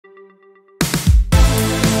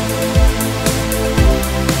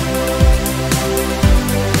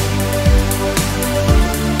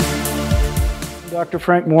Dr.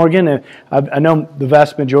 Frank Morgan. I know the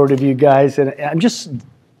vast majority of you guys, and I'm just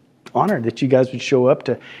honored that you guys would show up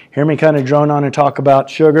to hear me kind of drone on and talk about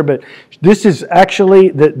sugar. But this is actually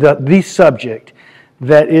the subject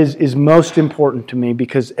that is most important to me,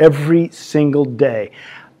 because every single day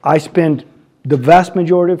I spend the vast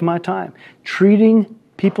majority of my time treating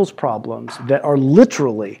people's problems that are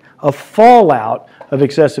literally a fallout of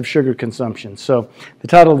excessive sugar consumption. So the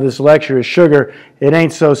title of this lecture is Sugar, It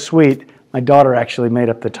Ain't So Sweet. My daughter actually made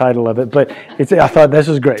up the title of it, but I thought this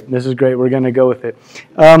is great. This is great. We're going to go with it.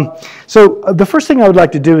 So the first thing I would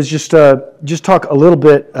like to do is just talk a little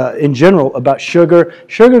bit in general about sugar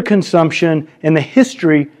consumption, and the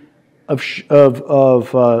history of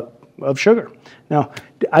sugar. Now,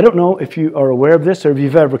 I don't know if you are aware of this or if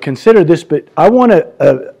you've ever considered this, but I want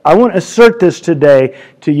to assert this today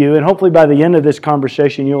to you, and hopefully by the end of this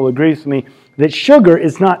conversation you'll agree with me that sugar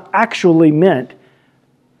is not actually meant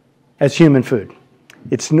as human food.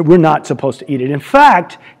 We're not supposed to eat it. In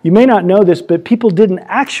fact, you may not know this, but people didn't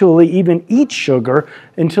actually even eat sugar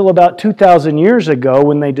until about 2,000 years ago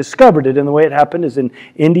when they discovered it. And the way it happened is in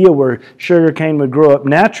India, where sugar cane would grow up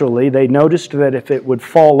naturally, they noticed that if it would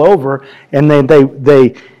fall over and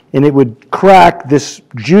it would crack, this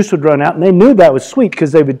juice would run out, and they knew that was sweet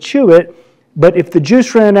because they would chew it. But if the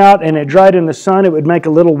juice ran out and it dried in the sun, it would make a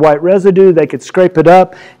little white residue. They could scrape it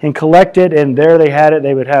up and collect it, and there they had it.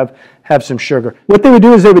 They would have some sugar. What they would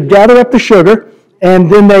do is they would gather up the sugar,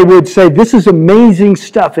 and then they would say, this is amazing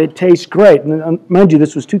stuff. It tastes great. And mind you,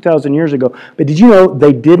 this was 2,000 years ago. But did you know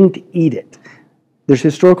they didn't eat it? There's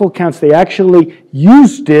historical accounts. They actually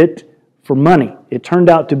used it for money. It turned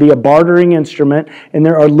out to be a bartering instrument, and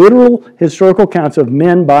there are literal historical accounts of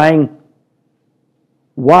men buying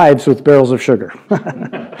wives with barrels of sugar.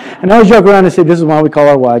 And I always joke around and say, this is why we call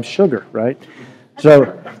our wives sugar, right? So,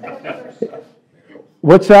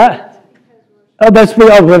 what's that?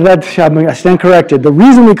 I stand corrected. The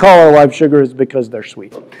reason we call our wives sugar is because they're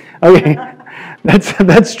sweet. Okay,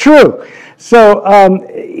 that's true. So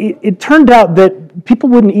it turned out that people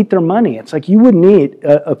wouldn't eat their money. It's like you wouldn't eat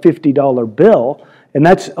a $50 bill. And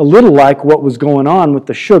that's a little like what was going on with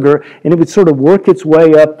the sugar, and it would sort of work its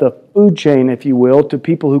way up the food chain, if you will, to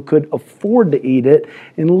people who could afford to eat it.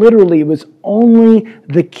 And literally, it was only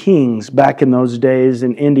the kings back in those days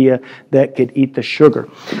in India that could eat the sugar.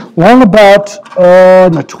 Long about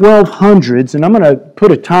in the 1200s, and I'm going to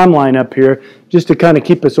put a timeline up here just to kind of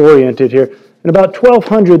keep us oriented here. In about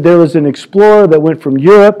 1200, there was an explorer that went from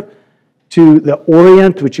Europe to the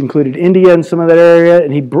Orient, which included India and some of that area,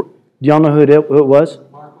 and do y'all know who it was?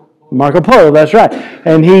 Marco Polo, that's right.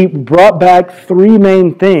 And he brought back three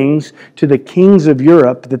main things to the kings of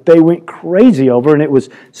Europe that they went crazy over, and it was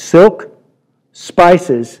silk,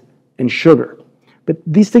 spices, and sugar. But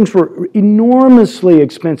these things were enormously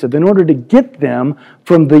expensive. In order to get them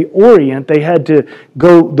from the Orient, they had to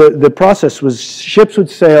go, the process was ships would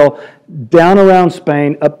sail down around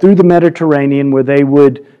Spain, up through the Mediterranean, where they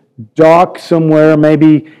would dock somewhere,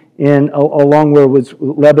 maybe along where was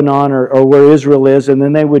Lebanon or where Israel is, and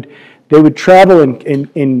then they would travel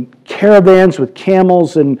in caravans with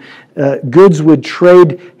camels, and goods would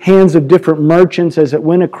trade hands of different merchants as it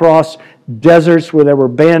went across deserts where there were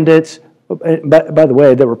bandits. By the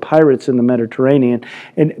way, there were pirates in the Mediterranean,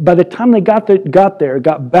 and by the time they got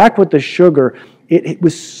back with the sugar, it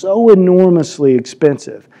was so enormously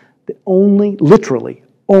expensive that literally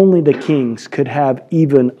only the kings could have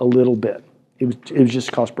even a little bit. It was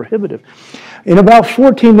just cost prohibitive. In about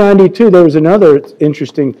 1492, there was another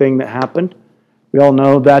interesting thing that happened. We all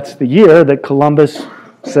know that's the year that Columbus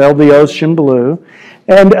sailed the ocean blue.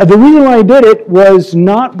 And the reason why he did it was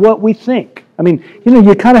not what we think. I mean,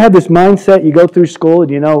 you kind of have this mindset, you go through school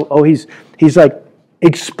and he's like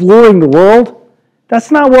exploring the world.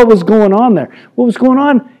 That's not what was going on there. What was going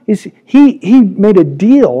on is he made a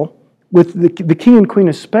deal with the king and queen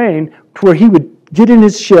of Spain to where he would get in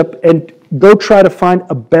his ship and go try to find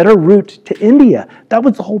a better route to India. That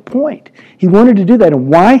was the whole point. He wanted to do that. And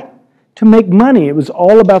why? To make money. It was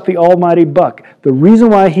all about the almighty buck. The reason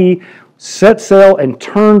why he set sail and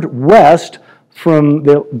turned west from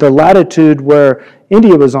the latitude where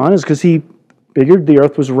India was on is because he figured the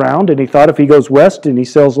earth was round, and he thought if he goes west and he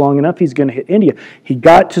sails long enough, he's going to hit India. He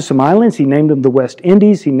got to some islands. He named them the West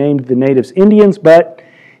Indies. He named the natives Indians, but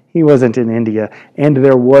he wasn't in India, and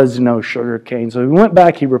there was no sugar cane. So he went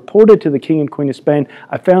back, he reported to the king and queen of Spain,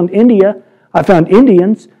 I found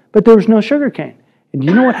Indians, but there was no sugar cane. And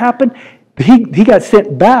you know what happened? He got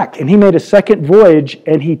sent back, and he made a second voyage,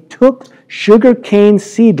 and he took sugar cane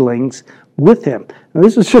seedlings with him. Now,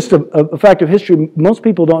 this is just a fact of history most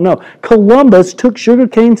people don't know. Columbus took sugar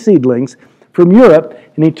cane seedlings from Europe,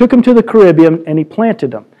 and he took them to the Caribbean and he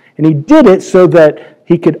planted them. And he did it so that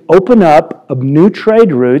he could open up new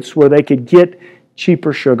trade routes where they could get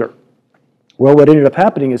cheaper sugar. Well, what ended up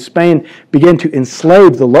happening is Spain began to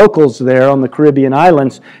enslave the locals there on the Caribbean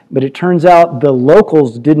islands, but it turns out the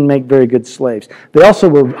locals didn't make very good slaves. They also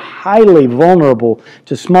were highly vulnerable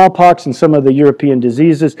to smallpox and some of the European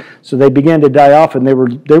diseases, so they began to die off, and they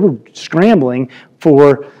were scrambling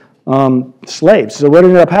for slaves. So what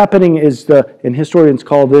ended up happening is, and historians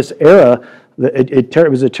call this era, it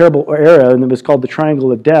was a terrible era, and it was called the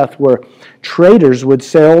Triangle of Death, where traders would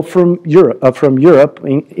sail from Europe,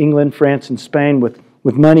 England, France, and Spain, with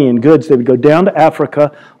money and goods. They would go down to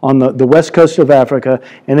Africa, on the west coast of Africa,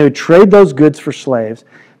 and they would trade those goods for slaves,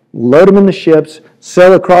 load them in the ships,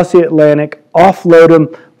 sail across the Atlantic, offload them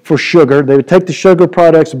for sugar. They would take the sugar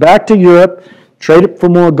products back to Europe, trade it for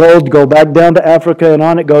more gold, go back down to Africa, and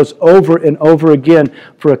on it goes over and over again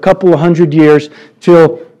for a couple of hundred years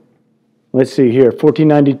till, let's see here,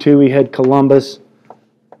 1492 we had Columbus.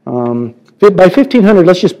 By 1500,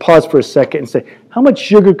 let's just pause for a second and say, how much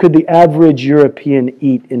sugar could the average European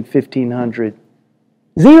eat in 1500?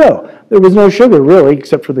 Zero. There was no sugar really,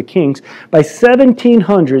 except for the kings. By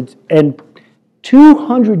 1700 and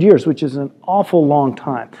 200 years, which is an awful long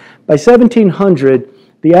time, by 1700,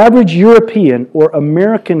 the average European or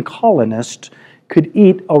American colonist could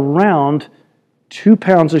eat around 2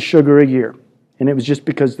 pounds of sugar a year. And it was just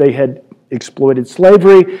because they had exploited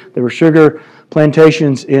slavery. There were sugar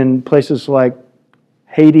plantations in places like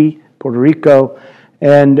Haiti, Puerto Rico,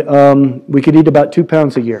 and we could eat about 2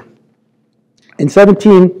 pounds a year. In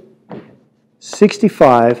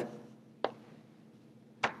 1765,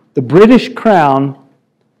 the British Crown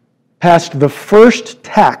passed the first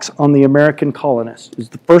tax on the American colonists. It was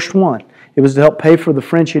the first one. It was to help pay for the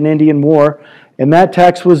French and Indian War, and that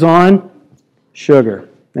tax was on sugar.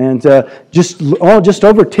 And just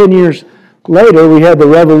over 10 years later, we had the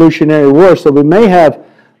Revolutionary War, so we may have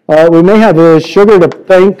sugar to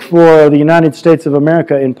thank for the United States of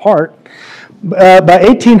America in part. By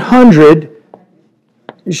 1800,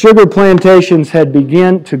 sugar plantations had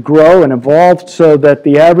begun to grow and evolve so that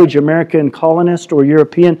the average American colonist or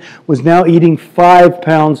European was now eating 5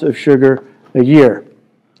 pounds of sugar a year.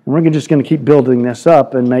 And we're just going to keep building this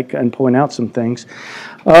up and point out some things.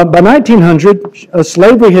 By 1900,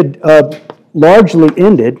 slavery had largely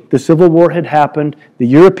ended. The Civil War had happened. The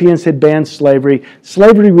Europeans had banned slavery.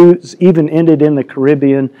 Slavery was even ended in the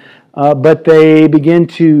Caribbean, but they began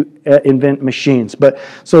to invent machines.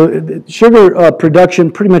 So sugar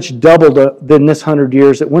production pretty much doubled in this 100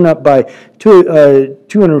 years. It went up by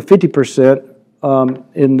 250% from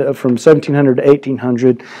 1700 to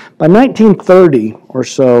 1800. By 1930 or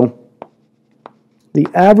so, the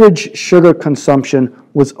average sugar consumption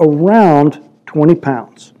was around 20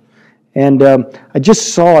 pounds. And I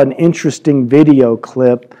just saw an interesting video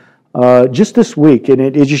clip just this week, and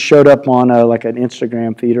it just showed up on like an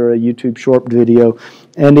Instagram feed or a YouTube short video,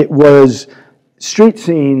 and it was street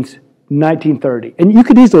scenes 1930. And you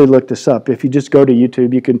could easily look this up. If you just go to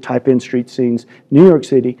YouTube, you can type in street scenes, New York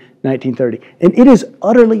City, 1930. And it is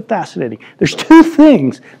utterly fascinating. There's two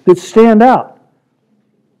things that stand out.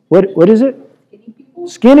 What is it? Skinny people.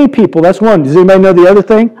 Skinny people, that's one. Does anybody know the other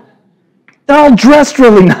thing? They're all dressed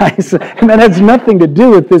really nice. And that has nothing to do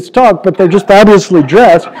with this talk, but they're just fabulously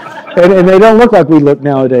dressed. And they don't look like we look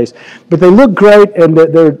nowadays. But they look great, and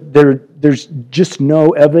there's just no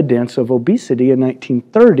evidence of obesity in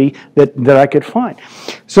 1930 that I could find.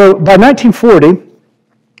 So by 1940,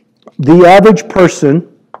 the average person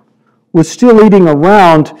was still eating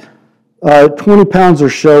around 20 pounds or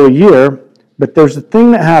so a year, but there's a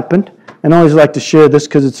thing that happened, and I always like to share this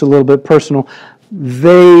because it's a little bit personal.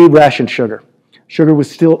 They rationed sugar. Sugar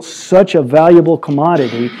was still such a valuable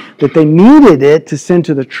commodity that they needed it to send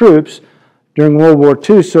to the troops during World War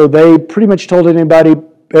II, so they pretty much told everybody,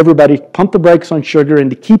 pump the brakes on sugar, and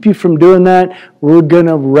to keep you from doing that, we're going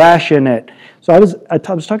to ration it. So I was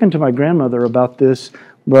talking to my grandmother about this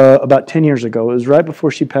about 10 years ago. It was right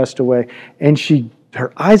before she passed away, and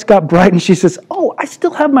her eyes got bright, and she says, "Oh, I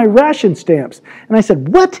still have my ration stamps." And I said,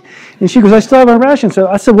 "What?" And she goes, "I still have my ration stamps."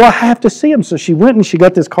 I said, "Well, I have to see them." So she went and she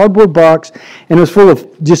got this cardboard box, and it was full of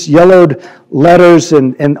just yellowed letters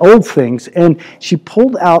and old things. And she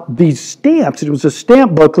pulled out these stamps. It was a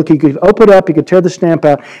stamp booklet. You could open it up, you could tear the stamp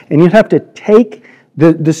out, and you'd have to take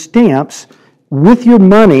the stamps with your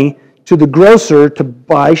money to the grocer to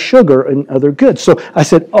buy sugar and other goods. So I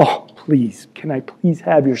said, "Oh, please, can I please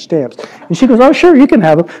have your stamps?" And she goes, "Oh, sure, you can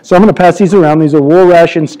have them." So I'm going to pass these around. These are war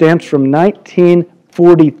ration stamps from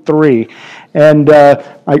 1943. And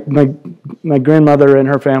my grandmother and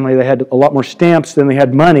her family, they had a lot more stamps than they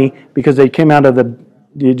had money because they came out of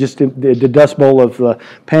the Dust Bowl of the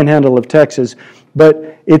Panhandle of Texas.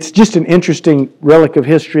 But it's just an interesting relic of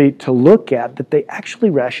history to look at that they actually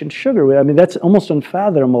rationed sugar. I mean, that's almost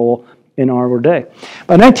unfathomable in our day.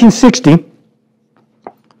 By 1960,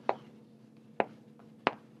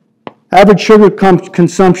 average sugar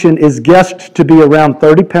consumption is guessed to be around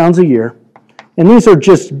 30 pounds a year. And these are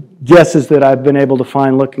just guesses that I've been able to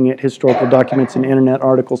find looking at historical documents and internet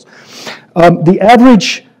articles. The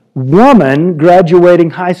average woman graduating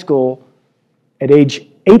high school at age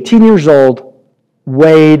 18 years old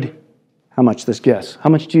weighed, how much, this guess? How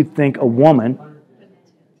much do you think a woman,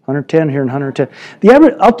 110 here and 110. The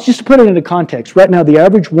average, I'll just put it into context. Right now, the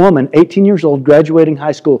average woman, 18 years old, graduating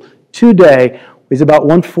high school today is about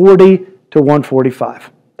 140 to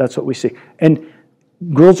 145. That's what we see. And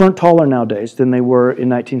girls aren't taller nowadays than they were in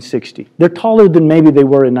 1960. They're taller than maybe they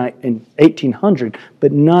were in 1800,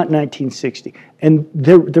 but not 1960. And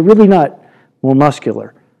they're really not more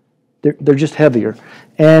muscular. They're just heavier.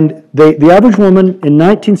 And the average woman in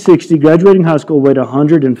 1960 graduating high school weighed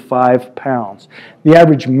 105 pounds. The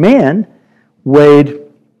average man weighed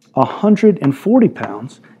 140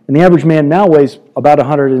 pounds. And the average man now weighs about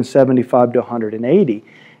 175 to 180.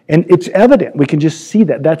 And it's evident. We can just see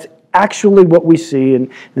that. That's actually what we see and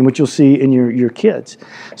what you'll see in your kids.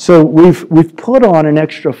 So we've put on an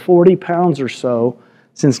extra 40 pounds or so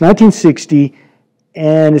since 1960,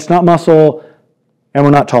 and it's not muscle, and we're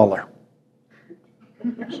not taller.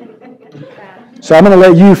 So I'm going to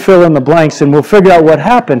let you fill in the blanks, and we'll figure out what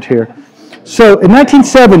happened here. So in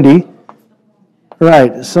 1970,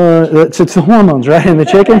 right, so it's the hormones, right, in the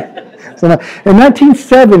chicken? So in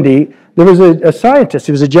 1970, there was a scientist,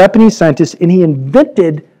 he was a Japanese scientist, and he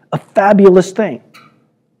invented a fabulous thing.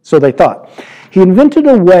 So they thought. He invented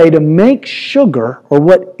a way to make sugar, or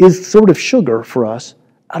what is sort of sugar for us,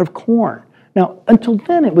 out of corn. Now, until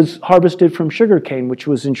then, it was harvested from sugarcane, which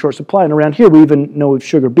was in short supply. And around here, we even know of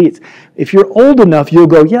sugar beets. If you're old enough, you'll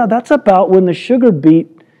go, yeah, that's about when the sugar beet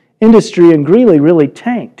industry in Greeley really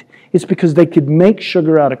tanked. It's because they could make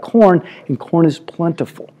sugar out of corn, and corn is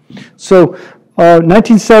plentiful. So,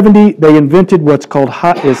 1970, they invented what's called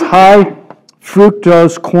high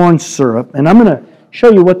fructose corn syrup. And I'm going to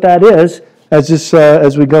show you what that is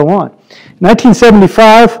as we go on.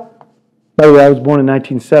 1975, by the way, I was born in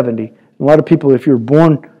 1970. A lot of people, if you're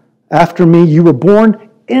born after me, you were born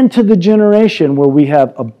into the generation where we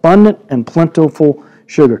have abundant and plentiful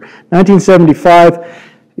sugar. 1975,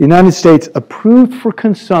 the United States approved for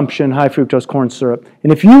consumption high fructose corn syrup.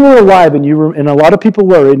 And if you were alive, and a lot of people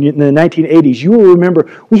were in the 1980s, you will remember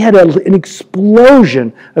we had an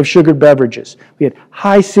explosion of sugared beverages. We had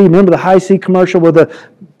High C. Remember the High C commercial where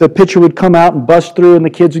the pitcher would come out and bust through and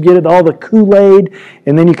the kids would get it, all the Kool-Aid,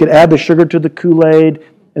 and then you could add the sugar to the Kool-Aid.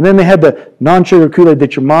 And then they had the non-sugar Kool-Aid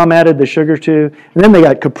that your mom added the sugar to. And then they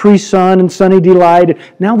got Capri Sun and Sunny Delight.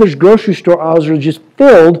 Now there's grocery store aisles that are just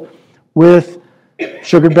filled with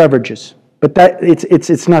sugared beverages. But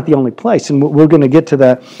it's not the only place. And we're going to get to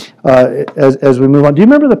that as we move on. Do you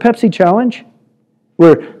remember the Pepsi challenge?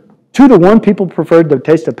 Where 2-to-1 people preferred the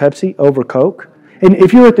taste of Pepsi over Coke? And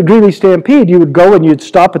if you were at the Greeley Stampede, you would go and you'd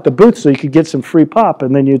stop at the booth so you could get some free pop,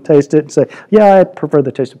 and then you'd taste it and say, yeah, I prefer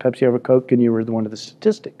the taste of Pepsi over Coke, and you were one of the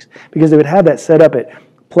statistics. Because they would have that set up at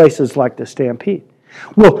places like the Stampede.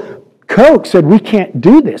 Well, Coke said, we can't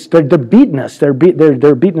do this. They're beating us. They're beating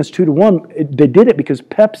us 2-to-1. They did it because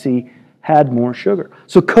Pepsi had more sugar.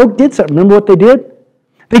 So Coke did something. Remember what they did?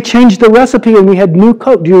 They changed the recipe and we had new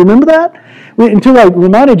Coke. Do you remember that? Until I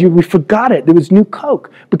reminded you, we forgot it. There was new Coke.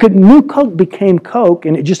 Because new Coke became Coke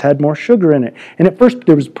and it just had more sugar in it. And at first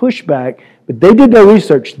there was pushback, but they did their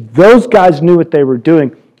research. Those guys knew what they were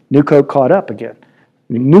doing. New Coke caught up again.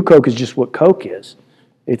 I mean, new Coke is just what Coke is.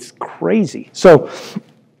 It's crazy. So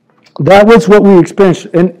that was what we experienced.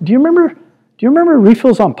 And do you remember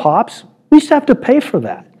refills on Pops? We used to have to pay for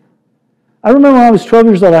that. I remember when I was 12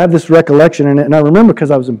 years old, I have this recollection in it, and I remember because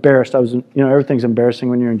I was embarrassed. Everything's embarrassing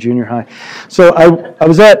when you're in junior high. So I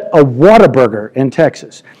was at a Whataburger in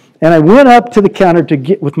Texas, and I went up to the counter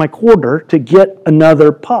with my quarter to get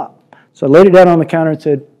another pop. So I laid it down on the counter and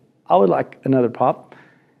said, I would like another pop.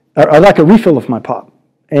 Or I'd like a refill of my pop.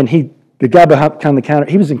 And the guy behind the counter,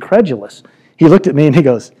 he was incredulous. He looked at me and he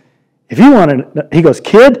goes,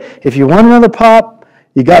 kid, if you want another pop,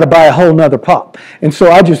 you got to buy a whole nother pop. And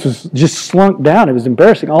so I just slunk down. It was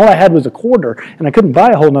embarrassing. All I had was a quarter, and I couldn't buy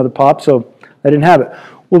a whole nother pop, so I didn't have it.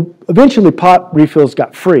 Well, eventually pop refills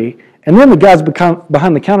got free, And then the guys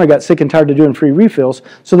behind the counter got sick and tired of doing free refills,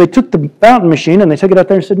 so they took the fountain machine and they took it out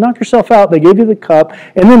there and said, knock yourself out. They gave you the cup,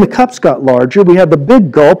 and then the cups got larger. We had the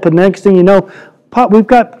big gulp, and the next thing you know, pop. We've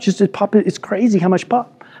got just a pop. It's crazy how much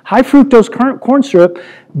pop. High fructose corn syrup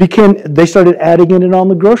they started adding it on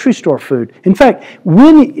the grocery store food. In fact,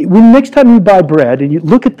 when next time you buy bread and you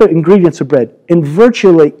look at the ingredients of bread, in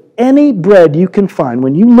virtually any bread you can find,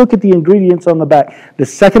 when you look at the ingredients on the back, the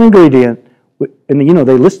second ingredient, and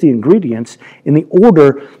they list the ingredients in the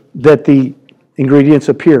order that the ingredients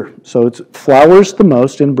appear. So it's flour's the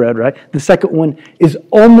most in bread, right? The second one is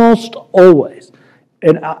almost always,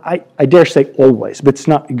 and I dare say always, but it's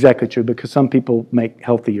not exactly true because some people make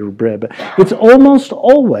healthier bread, but it's almost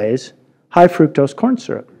always high fructose corn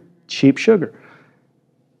syrup, cheap sugar.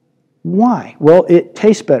 Why? Well, it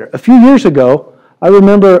tastes better. A few years ago, I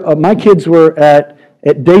remember my kids were at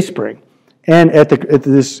Dayspring and at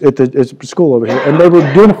the school over here, and they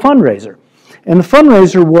were doing a fundraiser. And the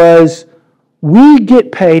fundraiser was, we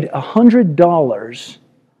get paid $100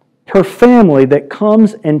 per family that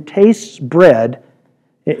comes and tastes bread.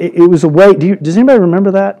 It was a way. Does anybody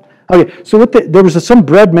remember that? Okay, so there was some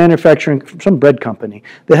bread manufacturing, some bread company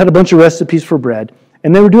that had a bunch of recipes for bread,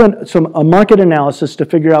 and they were doing a market analysis to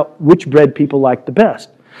figure out which bread people liked the best.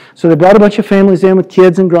 So they brought a bunch of families in with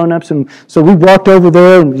kids and grown-ups, and so we walked over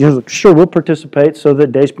there and sure, we'll participate so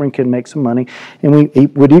that Dayspring can make some money, and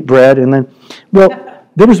we'd eat bread, and then,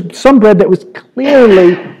 there was some bread that was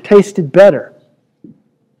clearly tasted better.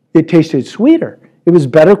 It tasted sweeter. It was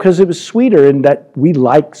better because it was sweeter, and that we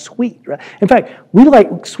like sweet. Right? In fact, we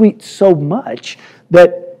like sweet so much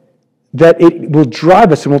that it will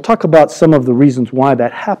drive us, and we'll talk about some of the reasons why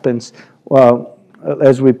that happens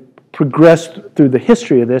as we progress through the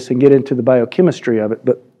history of this and get into the biochemistry of it.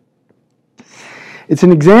 But it's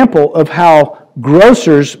an example of how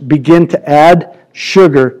grocers begin to add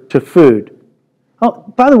sugar to food.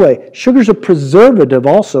 Oh, by the way, sugar's a preservative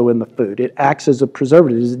also in the food. It acts as a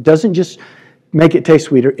preservative. It doesn't just make it taste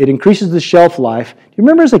sweeter. It increases the shelf life. Do you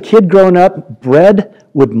remember as a kid growing up, bread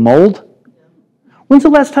would mold? When's the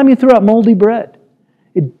last time you threw out moldy bread?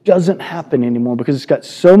 It doesn't happen anymore because it's got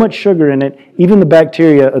so much sugar in it, even the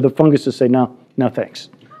bacteria or the funguses say, no thanks.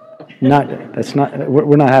 We're not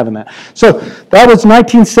having that. So that was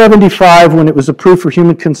 1975 when it was approved for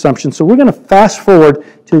human consumption. So we're going to fast forward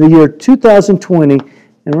to the year 2020,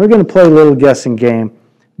 and we're going to play a little guessing game.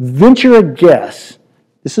 Venture a guess.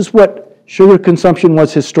 This is what sugar consumption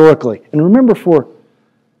was historically. And remember, for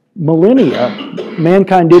millennia,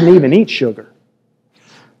 mankind didn't even eat sugar.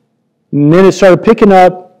 And then it started picking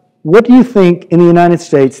up. What do you think in the United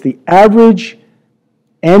States the average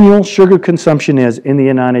annual sugar consumption is in the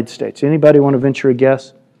United States? Anybody want to venture a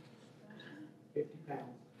guess? 50 pounds.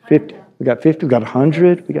 50. We got 50. We got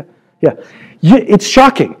 100. Yeah. It's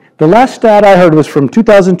shocking. The last stat I heard was from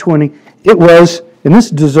 2020. It was, and this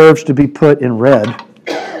deserves to be put in red,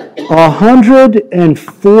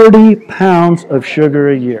 140 pounds of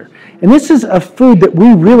sugar a year. And this is a food that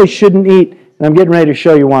we really shouldn't eat, and I'm getting ready to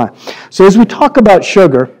show you why. So as we talk about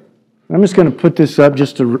sugar, I'm just going to put this up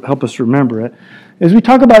just to help us remember it. As we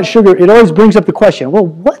talk about sugar, it always brings up the question, well,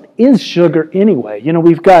 what is sugar anyway?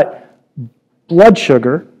 We've got blood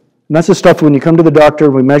sugar, and that's the stuff when you come to the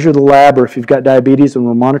doctor, we measure the lab, or if you've got diabetes and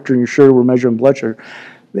we're monitoring your sugar, we're measuring blood sugar.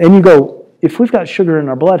 And you go, if we've got sugar in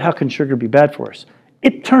our blood, how can sugar be bad for us?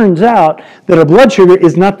 It turns out that our blood sugar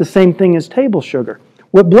is not the same thing as table sugar.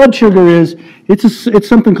 What blood sugar is, it's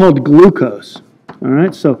something called glucose. All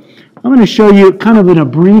right, so I'm going to show you kind of an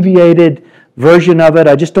abbreviated version of it.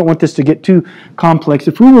 I just don't want this to get too complex.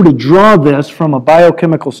 If we were to draw this from a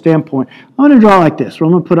biochemical standpoint, I'm going to draw like this.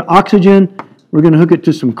 I'm going to put an oxygen. We're going to hook it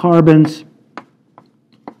to some carbons,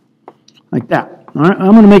 like that. All right,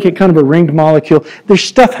 I'm going to make it kind of a ringed molecule. There's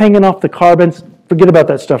stuff hanging off the carbons. Forget about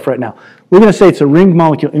that stuff right now. We're going to say it's a ringed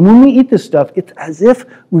molecule. And when we eat this stuff, it's as if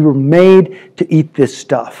we were made to eat this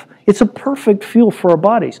stuff. It's a perfect fuel for our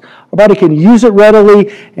bodies. Our body can use it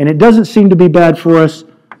readily, and it doesn't seem to be bad for us.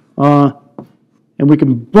 And we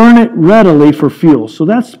can burn it readily for fuel. So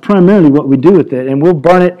that's primarily what we do with it. And we'll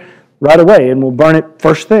burn it right away, and we'll burn it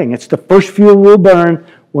first thing. It's the first fuel we'll burn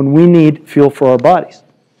when we need fuel for our bodies.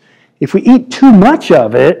 If we eat too much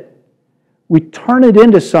of it, we turn it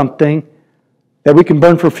into something that we can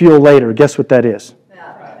burn for fuel later. Guess what that is?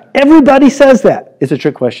 Everybody says that. It's a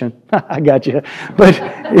trick question. I got you. But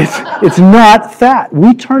it's not fat.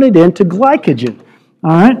 We turn it into glycogen. All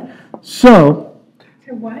right? So,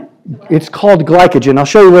 What? It's called glycogen. I'll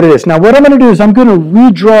show you what it is. Now, what I'm going to do is I'm going to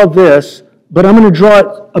redraw this, but I'm going to draw it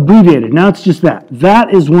abbreviated. Now it's just that.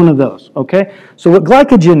 That is one of those, okay? So what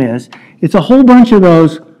glycogen is, it's a whole bunch of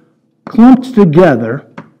those clumped together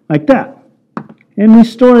like that. And we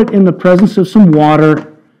store it in the presence of some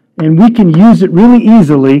water, and we can use it really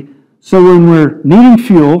easily. So when we're needing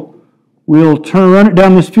fuel, we'll run it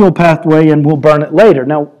down this fuel pathway and we'll burn it later.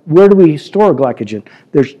 Now, where do we store glycogen?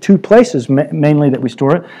 There's two places mainly that we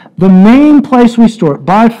store it. The main place we store it,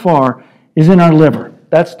 by far, is in our liver.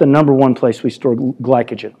 That's the number one place we store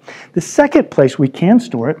glycogen. The second place we can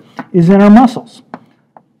store it is in our muscles.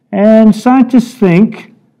 And scientists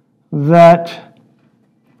think that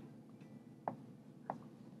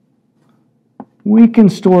we can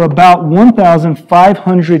store about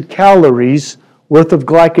 1,500 calories worth of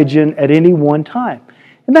glycogen at any one time.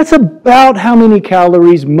 And that's about how many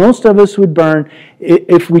calories most of us would burn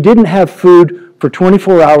if we didn't have food for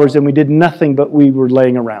 24 hours and we did nothing but we were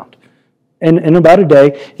laying around. And in about a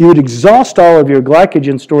day, you would exhaust all of your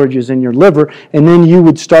glycogen storages in your liver, and then you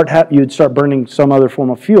would start burning some other form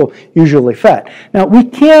of fuel, usually fat. Now, we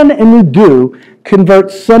can and we do convert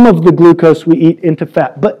some of the glucose we eat into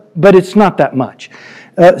fat, but it's not that much.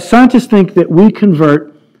 Scientists think that we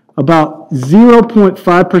convert about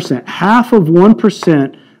 0.5%, half of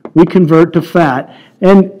 1% we convert to fat.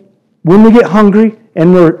 And when we get hungry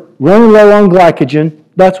and we're running low on glycogen,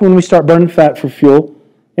 that's when we start burning fat for fuel.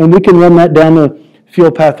 And we can run that down the fuel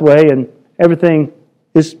pathway and everything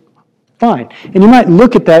is fine. And you might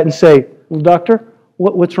look at that and say, well, doctor,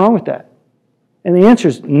 what's wrong with that? And the answer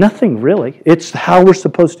is nothing really. It's how we're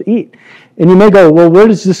supposed to eat. And you may go, well, where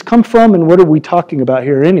does this come from and what are we talking about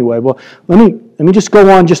here anyway? Well, let me just go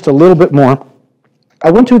on just a little bit more.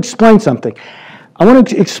 I want to explain something. I want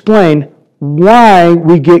to explain why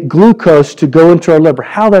we get glucose to go into our liver,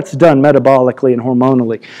 how that's done metabolically and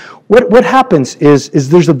hormonally. What happens is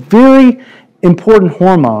there's a very important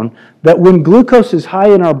hormone that when glucose is high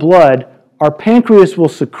in our blood, our pancreas will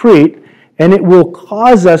secrete, and it will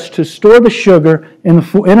cause us to store the sugar in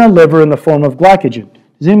our liver in the form of glycogen.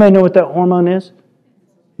 Does anybody know what that hormone is?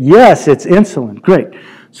 Yes, it's insulin. Great.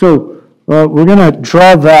 So we're going to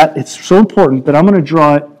draw that. It's so important that I'm going to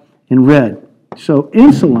draw it in red. So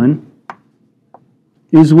insulin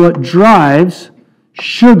is what drives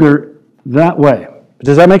sugar that way.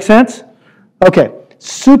 Does that make sense? Okay,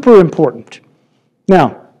 super important.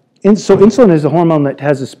 Now, so insulin is a hormone that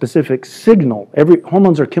has a specific signal.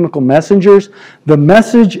 Hormones are chemical messengers. The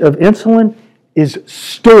message of insulin is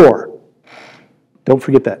store. Don't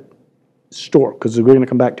forget that. Store, because we're going to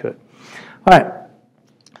come back to it. All right.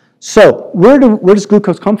 So where does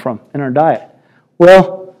glucose come from in our diet?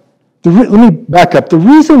 Well, let me back up. The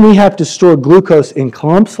reason we have to store glucose in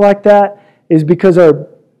clumps like that is because our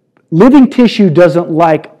living tissue doesn't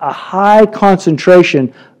like a high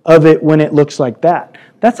concentration of it when it looks like that.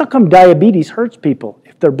 That's how come diabetes hurts people.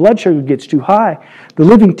 If their blood sugar gets too high, the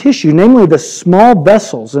living tissue, namely the small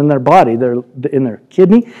vessels in their body, in their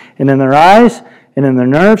kidney and in their eyes and in their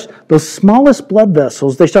nerves, those smallest blood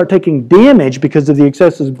vessels, they start taking damage because of the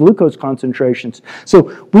excessive glucose concentrations.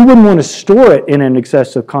 So we wouldn't want to store it in an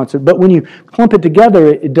excessive concentration, but when you clump it together,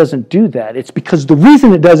 it doesn't do that. It's because the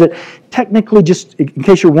reason it does it, technically, just in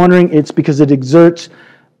case you're wondering, it's because it exerts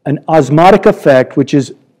an osmotic effect, which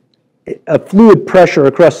is a fluid pressure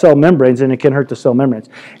across cell membranes, and it can hurt the cell membranes.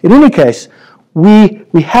 In any case, we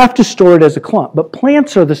have to store it as a clump, but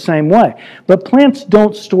plants are the same way. But plants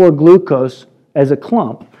don't store glucose as a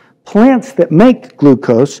clump. Plants that make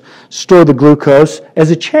glucose store the glucose as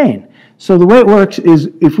a chain. So the way it works is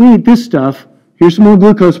if we eat this stuff, here's some more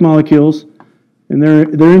glucose molecules, and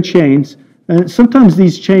they're in chains, and sometimes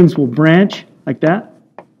these chains will branch like that.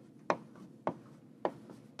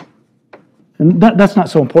 And that's not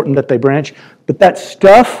so important that they branch, but that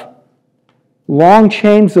stuff, long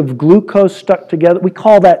chains of glucose stuck together, we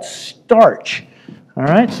call that starch. All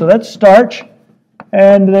right, so that's starch,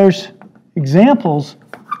 and there's examples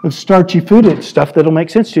of starchy food. It's stuff that'll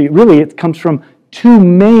make sense to you. Really, it comes from two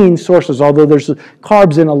main sources, although there's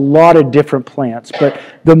carbs in a lot of different plants. But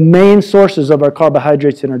the main sources of our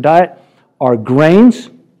carbohydrates in our diet are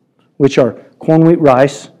grains, which are corn, wheat,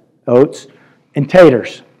 rice, oats, and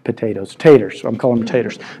taters. Taters. I'm calling them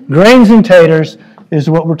taters. Grains and taters is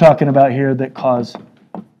what we're talking about here that cause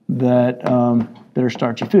that are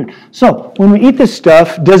starchy food. So when we eat this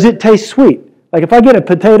stuff, does it taste sweet? Like if I get a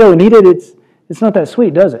potato and eat it, it's not that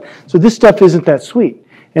sweet, does it? So this stuff isn't that sweet.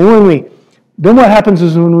 And then what happens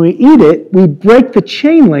is when we eat it, we break the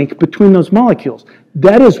chain link between those molecules.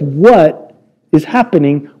 That is what is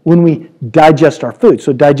happening when we digest our food.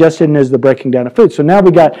 So digestion is the breaking down of food. So now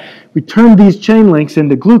we turn these chain links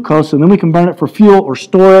into glucose, and then we can burn it for fuel or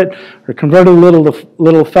store it or convert it a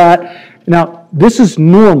little fat. Now, this is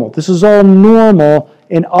normal. This is all normal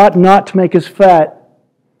and ought not to make us fat.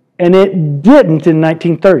 And it didn't in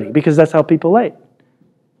 1930 because that's how people ate.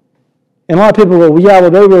 And a lot of people go, well, yeah, well,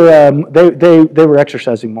 they were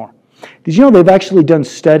exercising more. Did you know they've actually done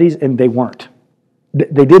studies and they weren't?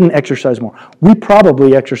 They didn't exercise more. We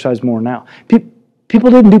probably exercise more now.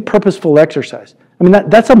 People didn't do purposeful exercise. I mean,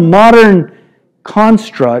 that's a modern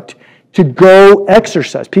construct to go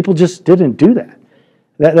exercise. People just didn't do that.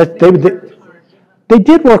 They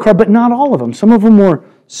did work hard, but not all of them. Some of them were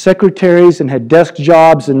secretaries and had desk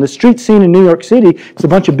jobs. And the street scene in New York City, it's a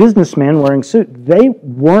bunch of businessmen wearing suits. They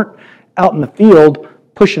weren't out in the field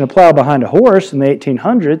pushing a plow behind a horse in the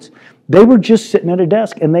 1800s. They were just sitting at a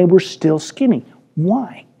desk, and they were still skinny.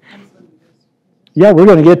 Why? Yeah, we're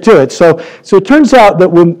going to get to it. So it turns out that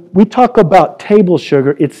when we talk about table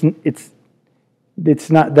sugar,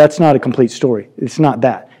 that's not a complete story. It's not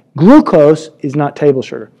that. Glucose is not table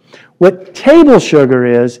sugar. What table sugar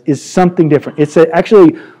is something different. It's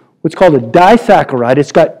actually what's called a disaccharide.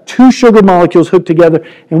 It's got two sugar molecules hooked together,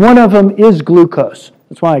 and one of them is glucose.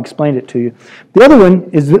 That's why I explained it to you. The other one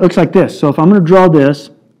it looks like this. So if I'm going to draw this,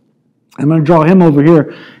 I'm going to draw him over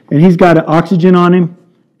here, and he's got an oxygen on him,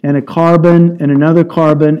 and a carbon, and another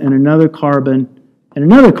carbon, and another carbon, and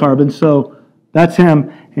another carbon. So that's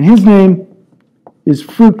him, and his name is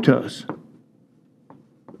fructose.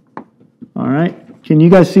 All right? Can you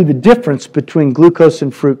guys see the difference between glucose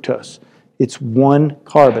and fructose? It's one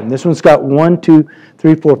carbon. This one's got 1, 2,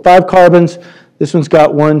 3, 4, 5 carbons. This one's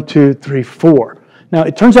got 1, 2, 3, 4. Now,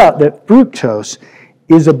 it turns out that fructose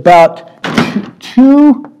is about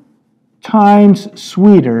 2 times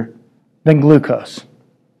sweeter than glucose.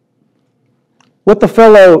 What the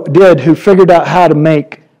fellow did who figured out how to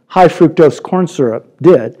make high fructose corn syrup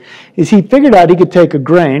did is he figured out he could take a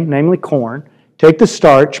grain, namely corn, take the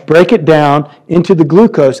starch, break it down into the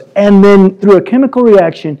glucose, and then through a chemical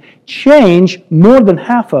reaction, change more than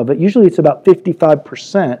half of it, usually it's about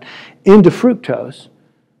 55%, into fructose.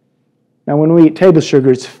 Now when we eat table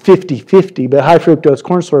sugar, it's 50-50, but high fructose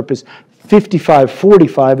corn syrup is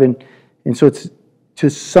 55-45, and so it's to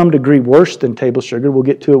some degree worse than table sugar. We'll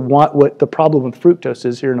get to what the problem with fructose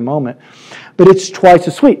is here in a moment. But it's twice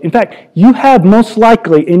as sweet. In fact, you have most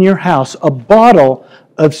likely in your house a bottle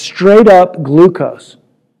of straight up glucose.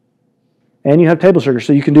 And you have table sugar,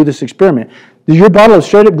 so you can do this experiment. Your bottle of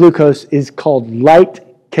straight up glucose is called light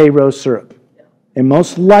Karo syrup. And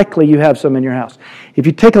most likely you have some in your house. If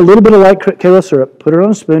you take a little bit of light Karo syrup, put it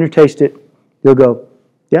on a spoon or taste it, you'll go,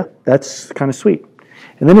 yeah, that's kind of sweet.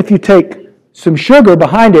 And then if you take some sugar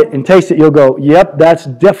behind it and taste it, you'll go, yep, that's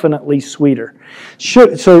definitely sweeter.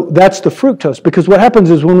 So that's the fructose. Because what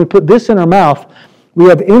happens is when we put this in our mouth, we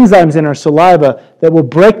have enzymes in our saliva that will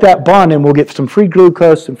break that bond and we'll get some free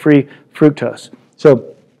glucose and free fructose.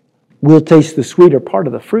 So we'll taste the sweeter part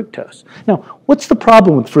of the fructose. Now, what's the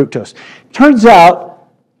problem with fructose? Turns out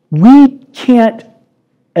we can't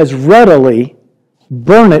as readily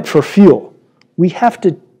burn it for fuel. We have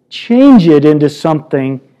to change it into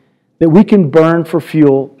something that we can burn for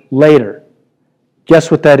fuel later. Guess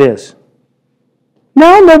what that is?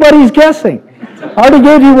 No, nobody's guessing. I already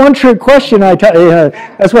gave you one trick question.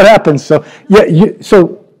 That's what happens. So,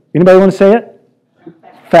 so anybody want to say it?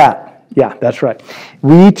 Fat. Yeah, that's right.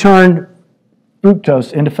 We turn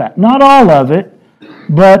fructose into fat. Not all of it,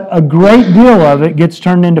 but a great deal of it gets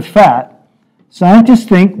turned into fat. Scientists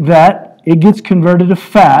think that it gets converted to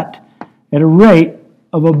fat at a rate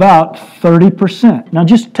of about 30%. Now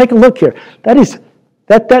just take a look here.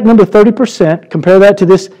 That number 30%, compare that to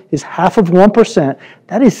this, is half of 1%.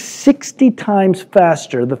 That is 60 times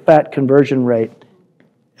faster, the fat conversion rate,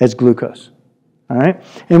 as glucose. All right?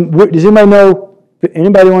 And does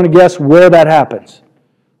anybody want to guess where that happens?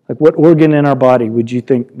 Like what organ in our body would you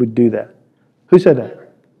think would do that? Who said that?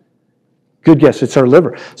 Good guess, it's our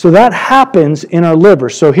liver. So that happens in our liver.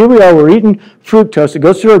 So here we are, we're eating fructose, it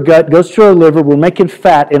goes through our gut, goes to our liver, we're making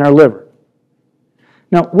fat in our liver.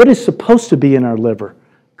 Now, what is supposed to be in our liver?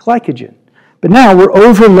 Glycogen. But now we're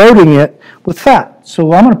overloading it with fat.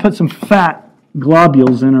 So I'm going to put some fat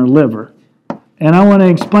globules in our liver. And I want to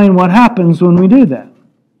explain what happens when we do that.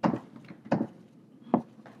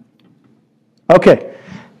 Okay,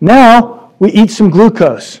 now we eat some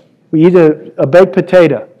glucose. We eat a baked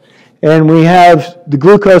potato. And we have the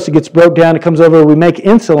glucose that gets broke down, it comes over, we make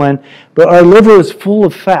insulin, but our liver is full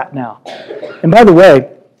of fat now. And by the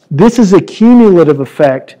way, this is a cumulative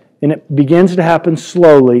effect, and it begins to happen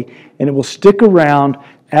slowly, and it will stick around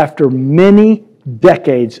after many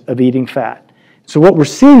decades of eating fat. So what we're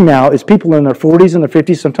seeing now is people in their 40s and their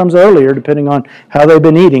 50s, sometimes earlier, depending on how they've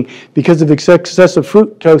been eating, because of excessive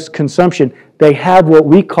fructose consumption, they have what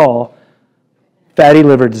we call fatty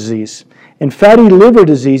liver disease. And fatty liver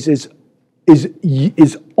disease is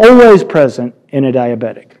always present in a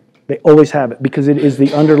diabetic. They always have it because it is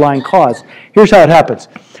the underlying cause. Here's how it happens.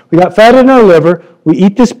 We got fat in our liver, we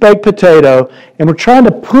eat this baked potato, and we're trying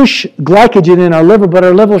to push glycogen in our liver, but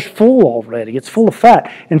our liver's full already. It's full of fat,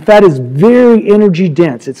 and fat is very energy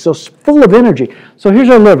dense. It's so full of energy. So here's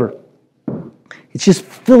our liver. It's just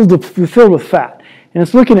filled with fat. And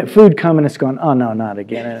it's looking at food coming, it's going, oh no, not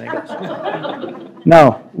again. And it goes,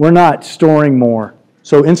 no, we're not storing more.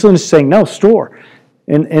 So insulin is saying, no, store.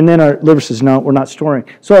 And then our liver says, no, we're not storing.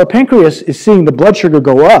 So our pancreas is seeing the blood sugar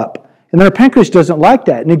go up. And then our pancreas doesn't like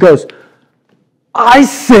that. And it goes, I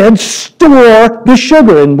said store the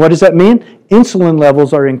sugar. And what does that mean? Insulin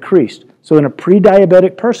levels are increased. So in a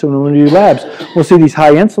pre-diabetic person, when we do labs, we'll see these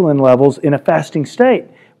high insulin levels in a fasting state.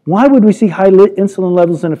 Why would we see high insulin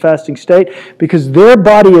levels in a fasting state? Because their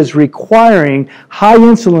body is requiring high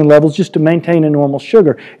insulin levels just to maintain a normal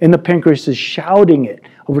sugar. And the pancreas is shouting it.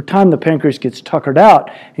 Over time, the pancreas gets tuckered out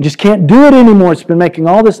and just can't do it anymore. It's been making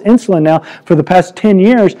all this insulin now for the past 10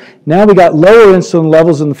 years. Now we got lower insulin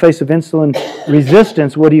levels in the face of insulin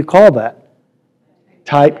resistance. What do you call that?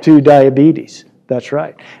 Type 2 diabetes. That's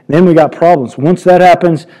right. And then we got problems. Once that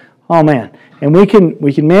happens, oh man. And we can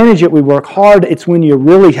manage it. We work hard. It's when you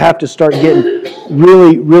really have to start getting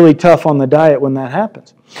really, really tough on the diet when that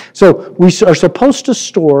happens. So we are supposed to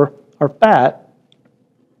store our fat.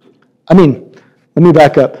 Let me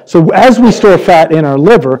back up. So as we store fat in our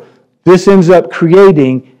liver, this ends up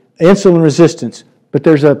creating insulin resistance. But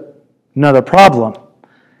there's another problem.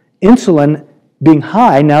 Insulin being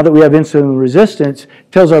high, now that we have insulin resistance,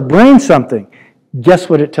 tells our brain something. Guess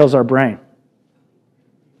what it tells our brain?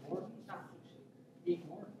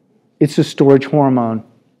 It's a storage hormone.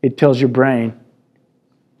 It tells your brain,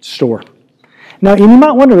 store. Now, you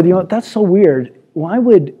might wonder, that's so weird. Why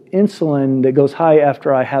would insulin that goes high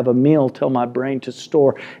after I have a meal tell my brain to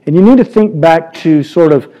store? And you need to think back to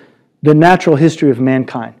sort of the natural history of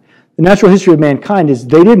mankind. The natural history of mankind is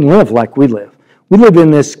they didn't live like we live. We live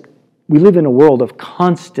in a world of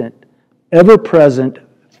constant, ever-present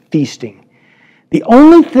feasting. The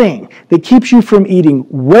only thing that keeps you from eating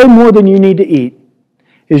way more than you need to eat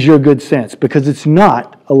is your good sense, because it's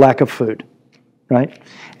not a lack of food, right?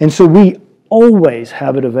 And so we always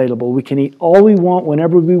have it available. We can eat all we want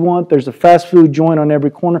whenever we want. There's a fast food joint on every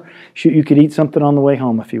corner. Shoot, you could eat something on the way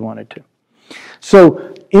home if you wanted to.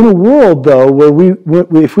 So in a world, though,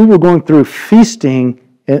 where if we were going through feasting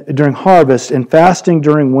during harvest and fasting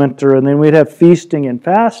during winter, and then we'd have feasting and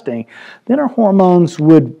fasting, then our hormones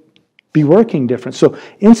would be working different. So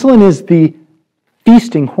insulin is the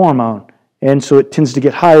feasting hormone, and so it tends to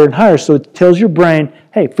get higher and higher. So it tells your brain,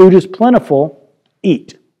 hey, food is plentiful,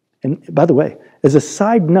 eat. And by the way, as a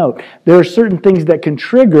side note, there are certain things that can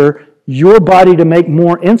trigger your body to make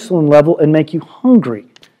more insulin level and make you hungry.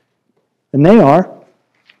 And they are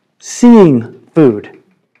seeing food.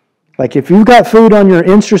 Like if you've got food on your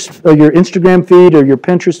Instagram feed or your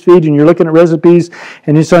Pinterest feed and you're looking at recipes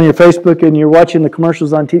and it's on your Facebook and you're watching the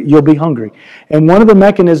commercials on TV, you'll be hungry. And one of the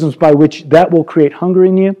mechanisms by which that will create hunger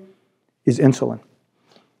in you is insulin.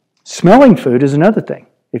 Smelling food is another thing.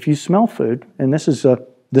 If you smell food, and this is a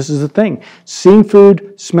thing. Seeing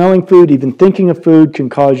food, smelling food, even thinking of food can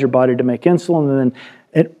cause your body to make insulin.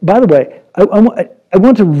 And by the way, I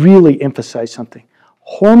want to really emphasize something.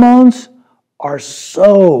 Hormones are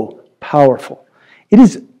so powerful. It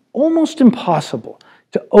is almost impossible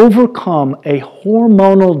to overcome a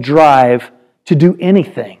hormonal drive to do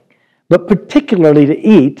anything, but particularly to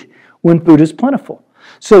eat when food is plentiful.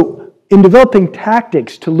 So in developing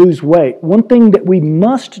tactics to lose weight, one thing that we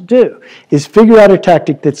must do is figure out a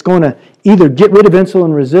tactic that's going to either get rid of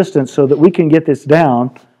insulin resistance so that we can get this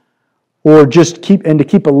down, or just keep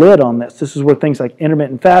a lid on this. This is where things like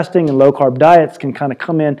intermittent fasting and low-carb diets can kind of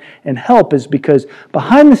come in and help, is because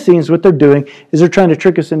behind the scenes what they're doing is they're trying to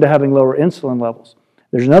trick us into having lower insulin levels.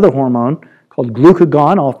 There's another hormone called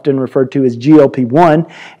glucagon, often referred to as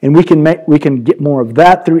GLP-1, and we can get more of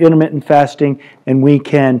that through intermittent fasting, and we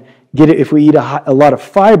can get it if we eat a lot of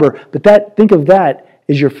fiber. But think of that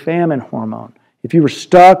as your famine hormone. If you were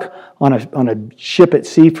stuck on a ship at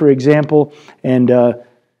sea, for example, and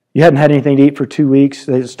you hadn't had anything to eat for 2 weeks,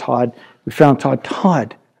 there's Todd. We found Todd.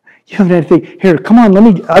 Todd, you haven't had anything. Here, come on,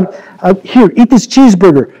 here, eat this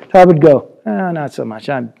cheeseburger. Todd would go, not so much.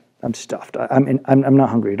 I'm stuffed. I'm not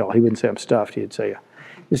hungry at all. He wouldn't say I'm stuffed. He'd say,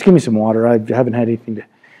 just give me some water. I haven't had anything to.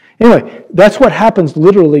 Anyway, that's what happens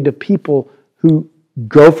literally to people who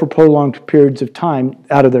go for prolonged periods of time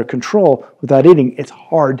out of their control without eating. It's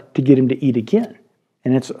hard to get them to eat again.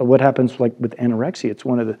 And it's what happens like with anorexia. It's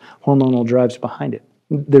one of the hormonal drives behind it.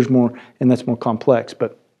 There's more, and that's more complex,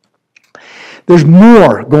 but there's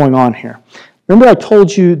more going on here. Remember I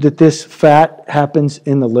told you that this fat happens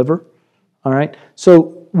in the liver? All right?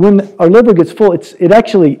 So when our liver gets full, it's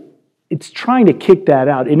trying to kick that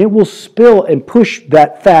out, and it will spill and push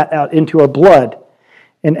that fat out into our blood.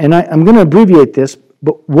 And I'm going to abbreviate this,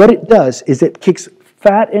 but what it does is it kicks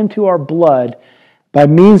fat into our blood by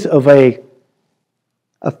means of a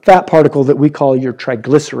fat particle that we call your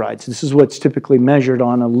triglycerides. This is what's typically measured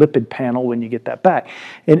on a lipid panel when you get that back.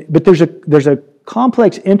 But there's a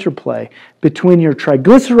complex interplay between your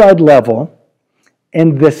triglyceride level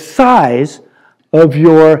and the size of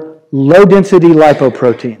your low-density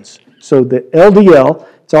lipoproteins. So the LDL,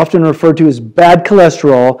 it's often referred to as bad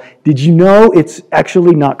cholesterol. Did you know it's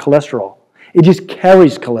actually not cholesterol? It just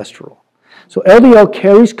carries cholesterol. So LDL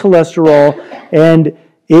carries cholesterol, and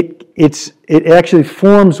it actually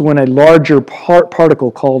forms when a larger particle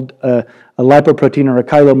called a lipoprotein or a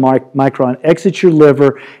chylomicron exits your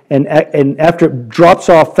liver, and after it drops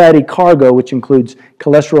off fatty cargo, which includes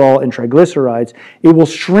cholesterol and triglycerides, it will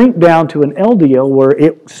shrink down to an LDL where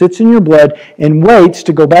it sits in your blood and waits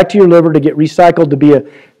to go back to your liver to get recycled to be a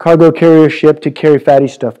cargo carrier ship to carry fatty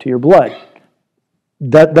stuff to your blood.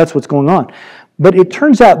 That's what's going on. But it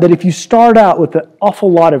turns out that if you start out with an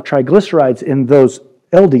awful lot of triglycerides in those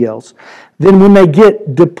LDLs, then when they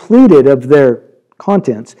get depleted of their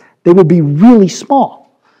contents, they will be really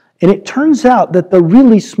small. And it turns out that the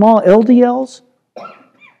really small LDLs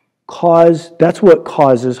that's what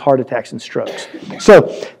causes heart attacks and strokes. So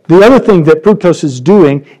the other thing that fructose is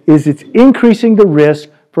doing is it's increasing the risk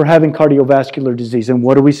for having cardiovascular disease. And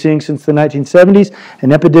what are we seeing since the 1970s?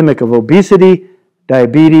 An epidemic of obesity,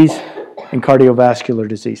 diabetes, and cardiovascular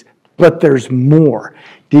disease. But there's more.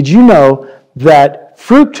 Did you know that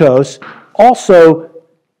fructose also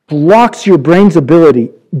blocks your brain's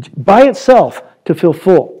ability by itself to feel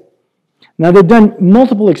full? Now, they've done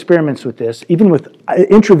multiple experiments with this, even with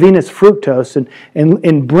intravenous fructose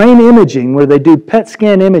and brain imaging, where they do PET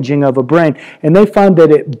scan imaging of a brain, and they find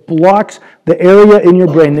that it blocks the area in your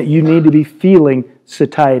brain that you need to be feeling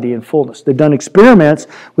satiety and fullness. They've done experiments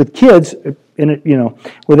with kids,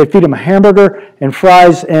 where they feed them a hamburger and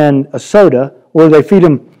fries and a soda, or they feed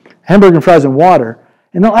them hamburger and fries and water,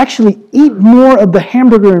 and they'll actually eat more of the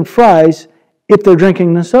hamburger and fries if they're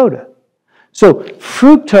drinking the soda. So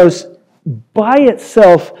fructose by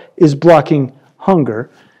itself is blocking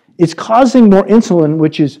hunger. It's causing more insulin,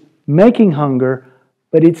 which is making hunger,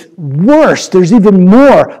 but it's worse. There's even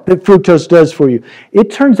more that fructose does for you.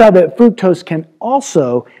 It turns out that fructose can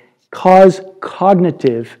also cause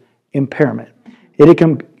cognitive impairment. It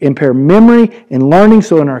can impair memory and learning.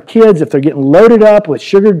 So in our kids, if they're getting loaded up with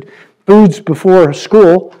sugared foods before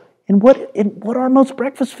school, and what are most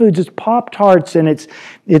breakfast foods? It's Pop-Tarts, and it's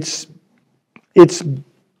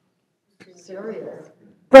cereal.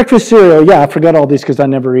 Breakfast cereal. Yeah, I forgot all these because I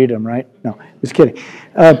never eat them, right? No, just kidding.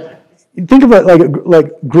 Think of it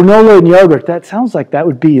like granola and yogurt. That sounds like that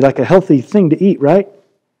would be like a healthy thing to eat, right?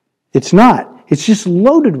 It's not. It's just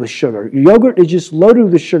loaded with sugar. Yogurt is just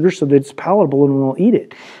loaded with sugar so that it's palatable and we'll eat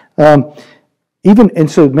it.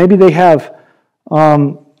 So maybe they have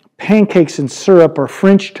pancakes and syrup or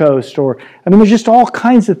French toast, there's just all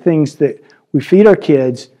kinds of things that we feed our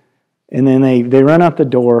kids, and then they run out the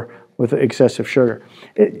door with excessive sugar.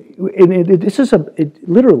 It's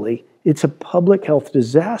a public health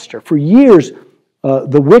disaster. For years,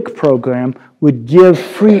 the WIC program would give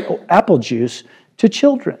free apple juice to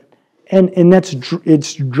children. And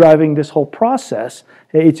it's driving this whole process.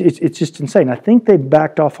 It's just insane. I think they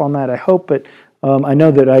backed off on that. I hope, but I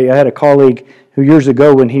know that I had a colleague who years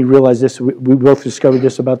ago, when he realized this, we both discovered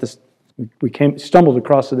this about this. We stumbled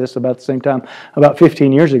across this about the same time, about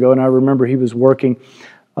 15 years ago, and I remember he was working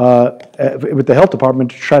with the health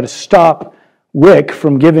department to try to stop WIC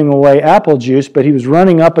from giving away apple juice, but he was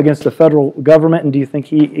running up against the federal government, and do you think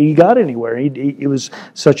he got anywhere? It was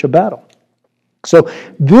such a battle. So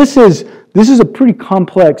this is a pretty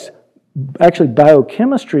complex, actually,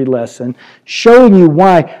 biochemistry lesson showing you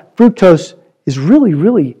why fructose is really,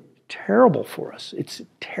 really terrible for us. It's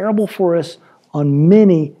terrible for us on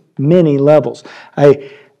many, many levels. I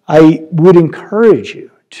would encourage you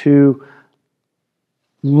to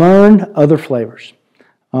learn other flavors.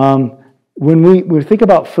 When we think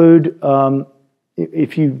about food,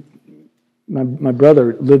 my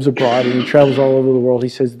brother lives abroad and he travels all over the world. He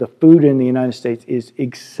says the food in the United States is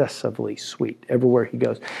excessively sweet everywhere he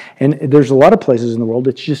goes. And there's a lot of places in the world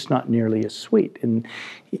it's just not nearly as sweet. And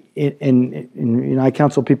I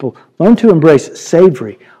counsel people, learn to embrace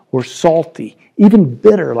savory or salty, even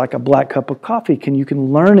bitter, like a black cup of coffee. You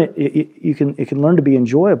can learn it. It can learn to be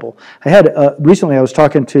enjoyable. Recently I was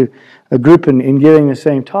talking to a group and giving the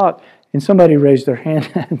same talk, and somebody raised their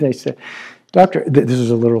hand and they said, Doctor, this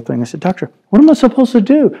is a literal thing. I said, doctor, what am I supposed to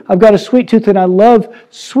do? I've got a sweet tooth and I love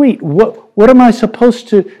sweet. What am I supposed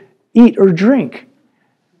to eat or drink?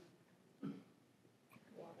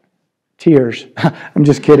 Tears. I'm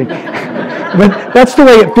just kidding. But that's the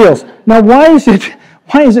way it feels. Now, why is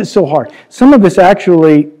it so hard? Some of us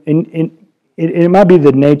actually, it might be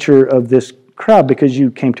the nature of this crowd because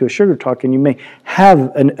you came to a sugar talk and you may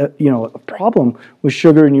have a problem with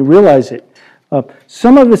sugar and you realize it.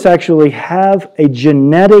 Some of us actually have a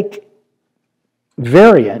genetic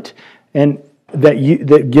variant and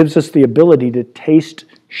that gives us the ability to taste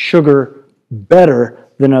sugar better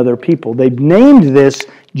than other people. They've named this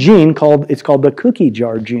gene called the cookie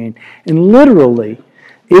jar gene. And literally,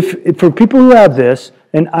 if for people who have this,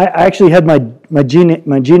 and I actually had my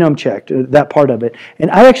genome checked, that part of it, and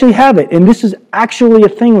I actually have it, and this is actually a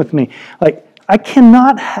thing with me. Like, I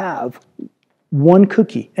cannot have one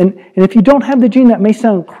cookie. And if you don't have the gene, that may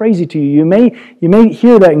sound crazy to you. You may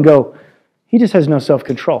hear that and go, he just has no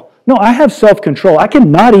self-control. No, I have self-control. I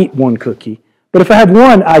cannot eat one cookie. But if I have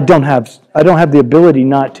one, I don't have the ability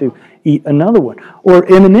not to eat another one. Or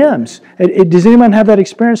M&Ms. Does anyone have that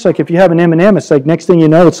experience? Like if you have an M&M, it's like next thing you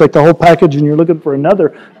know, it's like the whole package and you're looking for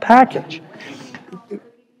another package.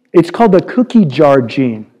 It's called the cookie jar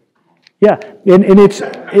gene. Yeah,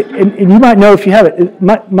 and you might know if you have it.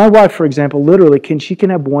 My wife, for example, literally she can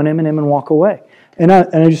have one M&M and walk away. And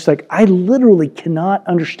I'm just like, I literally cannot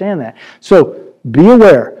understand that. So be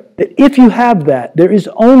aware that if you have that, there is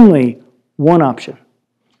only one option.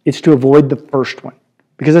 It's to avoid the first one.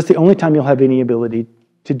 Because that's the only time you'll have any ability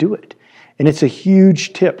to do it. And it's a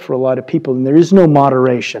huge tip for a lot of people. And there is no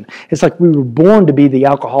moderation. It's like we were born to be the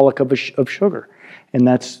alcoholic of sugar. And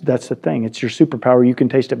that's the thing. It's your superpower. You can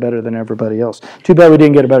taste it better than everybody else. Too bad we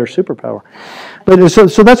didn't get a better superpower. But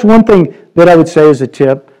so that's one thing that I would say as a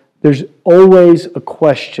tip. There's always a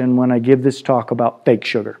question when I give this talk about fake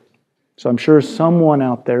sugar. So I'm sure someone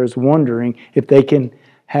out there is wondering if they can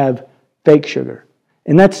have fake sugar.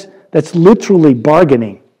 And that's literally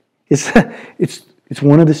bargaining. It's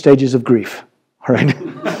one of the stages of grief. All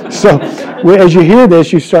right. So as you hear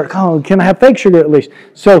this, you start, oh, can I have fake sugar at least?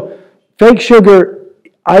 So fake sugar,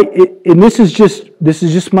 and this is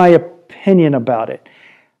just my opinion about it.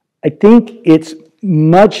 I think it's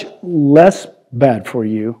much less bad for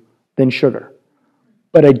you than sugar,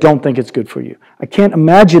 but I don't think it's good for you. I can't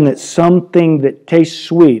imagine that something that tastes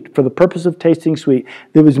sweet, for the purpose of tasting sweet,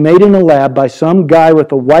 that was made in a lab by some guy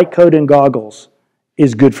with a white coat and goggles,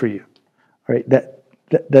 is good for you. All right?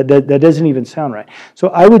 That doesn't even sound right. So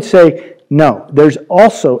I would say no. There's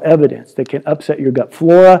also evidence that can upset your gut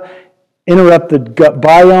flora, interrupt the gut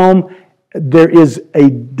biome. There is a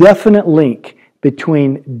definite link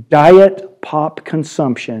between diet pop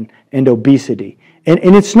consumption and obesity.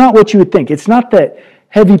 And it's not what you would think. It's not that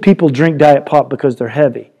heavy people drink diet pop because they're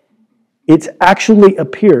heavy. It actually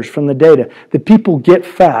appears from the data that people get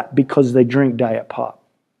fat because they drink diet pop.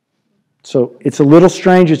 So it's a little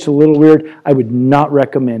strange. It's a little weird. I would not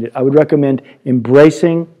recommend it. I would recommend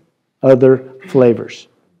embracing other flavors.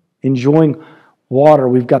 Enjoying water.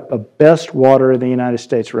 We've got the best water in the United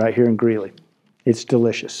States right here in Greeley. It's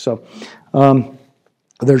delicious. So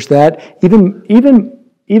there's that.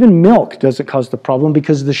 Even milk doesn't cause the problem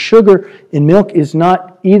because the sugar in milk is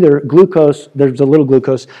not either glucose, there's a little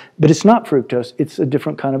glucose, but it's not fructose. It's a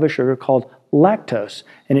different kind of a sugar called lactose,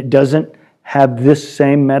 and it doesn't have this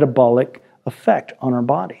same metabolic effect on our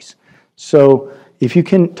bodies. So if you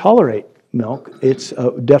can tolerate milk, it's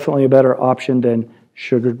definitely a better option than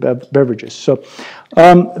sugared beverages. So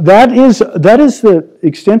that is the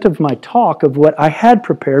extent of my talk of what I had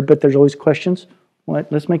prepared, but there's always questions.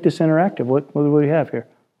 Let's make this interactive. What do we have here?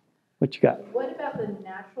 What you got? What about the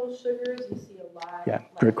natural sugars? You see a lot. Yeah,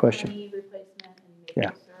 great question. Honey replacement and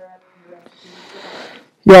maple syrup and recipes.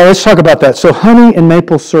 Yeah, let's talk about that. So honey and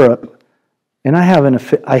maple syrup, and I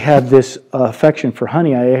have this affection for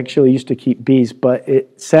honey. I actually used to keep bees, but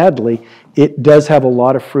sadly, it does have a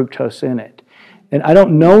lot of fructose in it. And I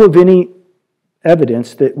don't know of any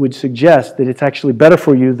evidence that would suggest that it's actually better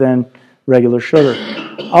for you than regular sugar.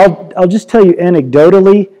 I'll just tell you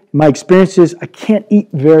anecdotally, my experience is I can't eat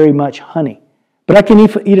very much honey, but I can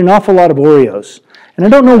eat an awful lot of Oreos. And I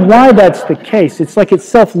don't know why that's the case. It's like it's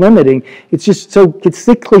self-limiting. It's just it's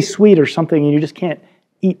sickly sweet or something, and you just can't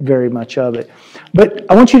eat very much of it. But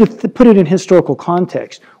I want you to put it in historical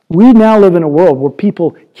context. We now live in a world where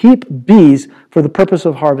people keep bees for the purpose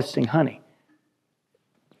of harvesting honey.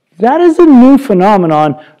 That is a new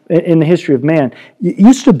phenomenon in the history of man. It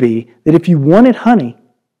used to be that if you wanted honey,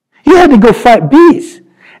 you had to go fight bees.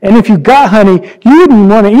 And if you got honey, you wouldn't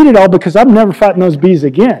want to eat it all because I'm never fighting those bees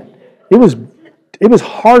again. It was It was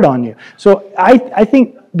hard on you. So I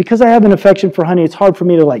think because I have an affection for honey, it's hard for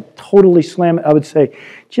me to like totally slam it. I would say,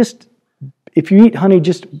 just if you eat honey,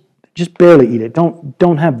 just barely eat it.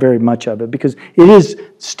 Don't have very much of it because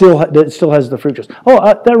it still has the fructose.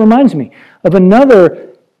 Oh, that reminds me of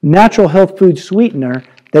another natural health food sweetener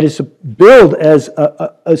that is billed as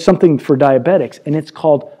something for diabetics, and it's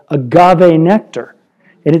called agave nectar.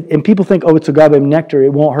 And people think, oh, it's agave nectar,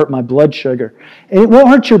 it won't hurt my blood sugar. And it won't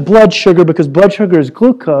hurt your blood sugar because blood sugar is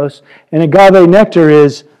glucose, and agave nectar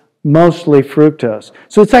is mostly fructose.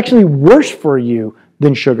 So it's actually worse for you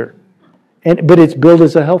than sugar. But it's billed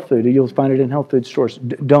as a health food. You'll find it in health food stores.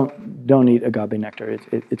 Don't eat agave nectar.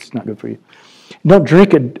 It's not good for you. Don't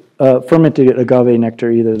drink fermented agave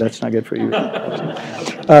nectar either. That's not good for you.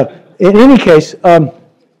 In any case,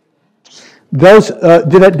 those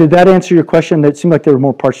did that answer your question? That seemed like there were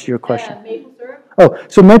more parts to your question. Yeah, maple syrup. Oh,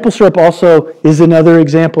 so maple syrup also is another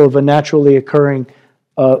example of a naturally occurring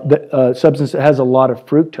substance that has a lot of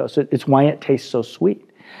fructose. It's why it tastes so sweet.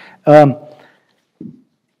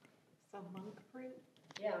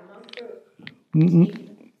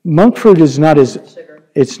 Monk fruit is not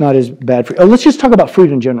as bad for you. Oh, let's just talk about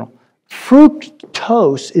fruit in general.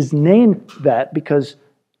 Fructose is named that because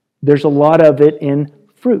there's a lot of it in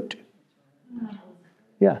fruit.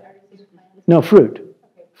 Yeah. No, fruit.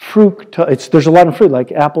 Fructose. There's a lot of fruit,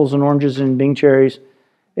 like apples and oranges and Bing cherries.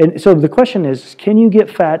 And so the question is, can you get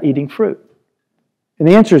fat eating fruit? And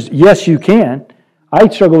the answer is yes, you can. I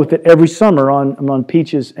struggle with it every summer on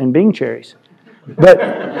peaches and Bing cherries. But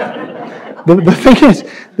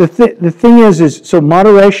the thing is so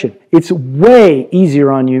moderation. It's way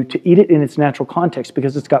easier on you to eat it in its natural context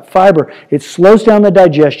because it's got fiber. It slows down the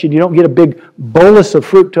digestion. You don't get a big bolus of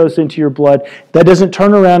fructose into your blood. That doesn't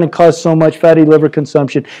turn around and cause so much fatty liver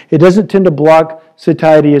consumption. It doesn't tend to block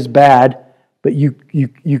satiety as bad, but you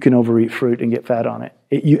can overeat fruit and get fat on it.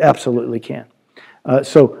 You absolutely can.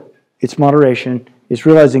 So it's moderation. It's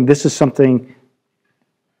realizing this is something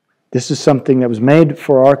that was made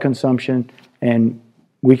for our consumption, and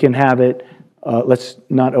we can have it. Let's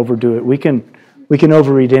not overdo it. We can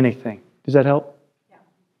overeat anything. Does that help? Yeah.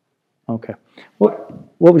 Okay. What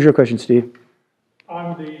was your question, Steve?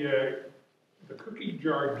 On the cookie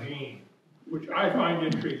jar gene, which I find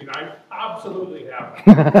intriguing. I absolutely have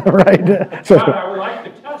it. Right. So I would like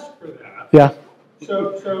to test for that. Yeah.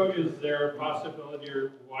 So is there a possibility,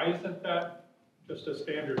 or why isn't that just a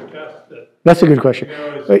standard test That's a good question.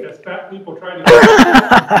 As fat people try to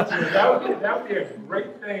get that would be a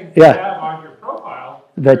great thing to have on your profile.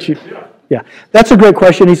 Yeah, that's a great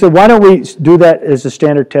question. He said, why don't we do that as a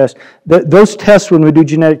standard test? Those tests, when we do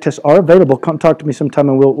genetic tests, are available. Come talk to me sometime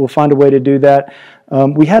and we'll find a way to do that.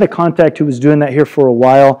 We had a contact who was doing that here for a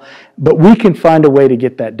while, but we can find a way to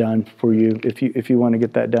get that done for you if you want to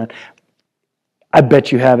get that done. I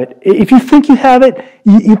bet you have it. If you think you have it,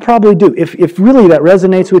 you probably do. If really that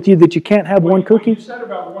resonates with you that you can't have one cookie. You said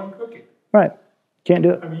about one cookie. Right. Can't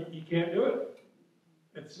do it. I mean, you can't do it.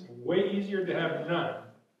 It's way easier to have none.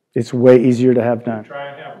 It's way easier to have none. Try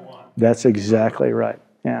and have one. That's exactly right.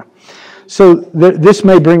 Yeah. So this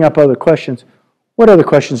may bring up other questions. What other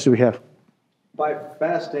questions do we have? By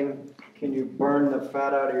fasting, can you burn the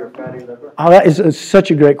fat out of your fatty liver? Oh, that is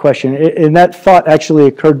such a great question. And that thought actually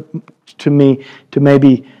occurred to me to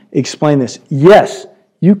maybe explain this. Yes,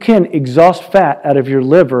 you can exhaust fat out of your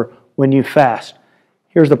liver when you fast.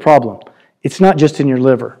 Here's the problem. It's not just in your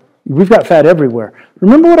liver. We've got fat everywhere.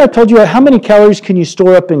 Remember what I told you? How many calories can you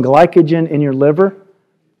store up in glycogen in your liver?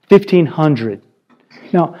 1,500.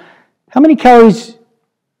 Now, how many calories...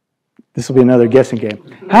 This will be another guessing game.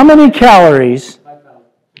 How many calories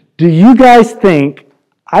do you guys think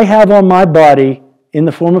I have on my body in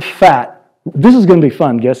the form of fat? This is going to be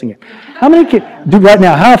fun, guessing it. How many right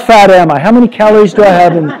now, how fat am I? How many calories do I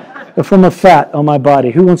have in the form of fat on my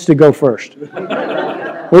body? Who wants to go first?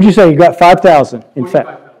 What did you say? You got 5,000 in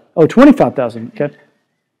fat. Oh, 25,000. Okay.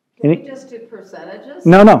 Can we just do percentages?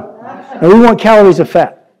 No. We want calories of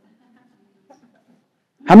fat.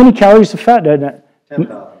 How many calories of fat? 10,000.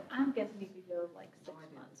 I'm guessing you could go like 6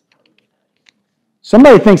 months.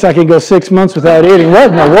 Somebody thinks I can go 6 months without eating. What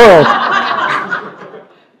in the world?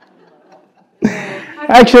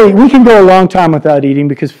 Actually, we can go a long time without eating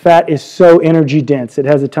because fat is so energy dense. It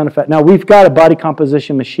has a ton of fat. Now, we've got a body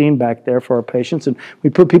composition machine back there for our patients, and we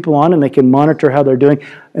put people on and they can monitor how they're doing.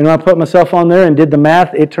 And when I put myself on there and did the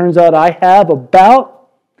math, it turns out I have about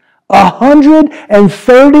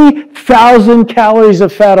 130,000 calories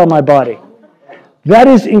of fat on my body. That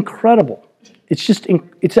is incredible.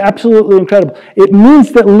 It's absolutely incredible. It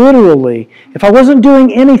means that literally, if I wasn't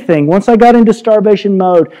doing anything, once I got into starvation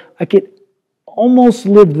mode, I could almost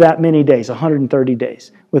lived that many days, 130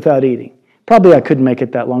 days, without eating. Probably I couldn't make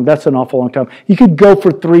it that long. That's an awful long time. You could go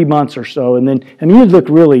for 3 months or so, and then you'd look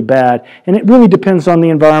really bad. And it really depends on the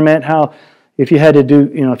environment, how, if you had to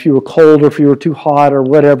do, if you were cold or if you were too hot or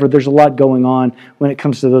whatever, there's a lot going on when it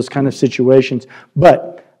comes to those kind of situations.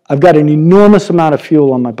 But I've got an enormous amount of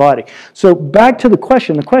fuel on my body. So back to the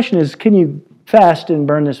question. The question is, can you fast and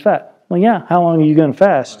burn this fat? Well, yeah. How long are you going to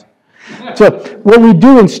fast? So what we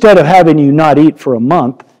do instead of having you not eat for a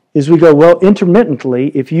month is we go, well, intermittently,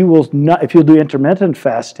 if you'll do intermittent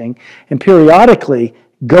fasting and periodically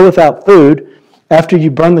go without food, after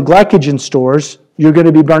you burn the glycogen stores, you're going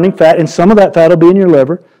to be burning fat, and some of that fat will be in your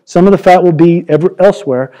liver, some of the fat will be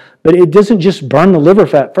elsewhere, but it doesn't just burn the liver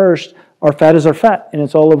fat first. Our fat is our fat, and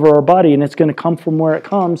it's all over our body, and it's going to come from where it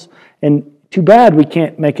comes, and too bad we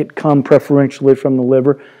can't make it come preferentially from the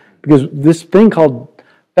liver, because this thing called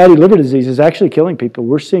fatty liver disease is actually killing people.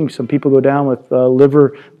 We're seeing some people go down with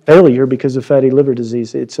liver failure because of fatty liver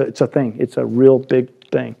disease. It's a thing. It's a real big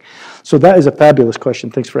thing. So that is a fabulous question.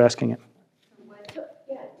 Thanks for asking it. Yeah,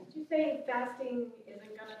 did you say fasting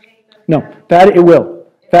isn't going to make the... No, it will.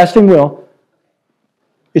 Fasting will.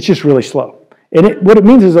 It's just really slow. And what it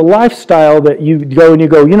means is a lifestyle that you go,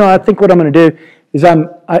 I think what I'm going to do is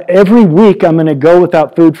every week I'm going to go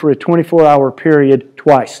without food for a 24-hour period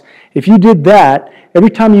twice. If you did that, every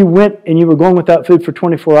time you went and you were going without food for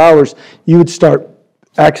 24 hours, you would start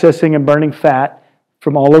accessing and burning fat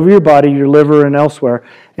from all over your body, your liver and elsewhere.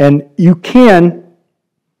 And you can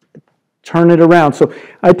turn it around. So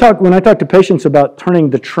when I talk to patients about turning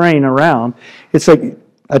the train around, it's like,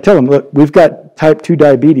 I tell them, look, we've got type 2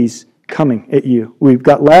 diabetes coming at you. We've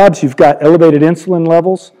got labs, you've got elevated insulin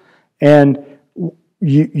levels, and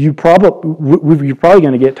you're probably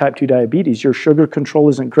going to get type 2 diabetes. Your sugar control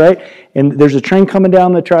isn't great, and there's a train coming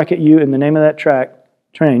down the track at you, and the name of that train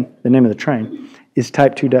is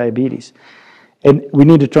type 2 diabetes. And we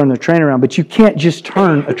need to turn the train around, but you can't just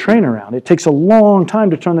turn a train around. It takes a long time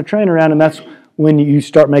to turn the train around, and that's when you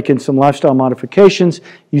start making some lifestyle modifications,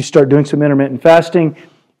 you start doing some intermittent fasting,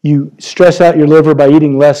 you stress out your liver by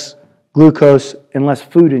eating less glucose and less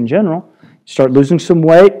food in general, you start losing some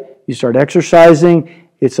weight, you start exercising.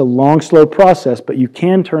 It's a long, slow process, but you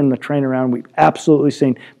can turn the train around. We've absolutely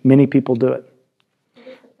seen many people do it. What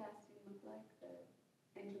does the fasting look like,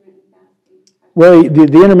 the intermittent fasting? Well,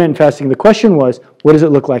 the intermittent fasting, the question was, what does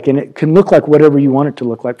it look like? And it can look like whatever you want it to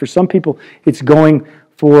look like. For some people, it's going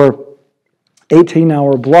for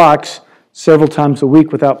 18-hour blocks several times a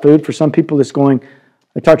week without food. For some people, it's going...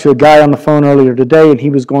 I talked to a guy on the phone earlier today, and he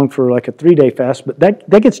was going for like a 3-day fast, but that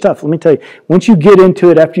gets tough. Let me tell you, once you get into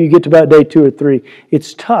it, after you get to about day 2 or 3,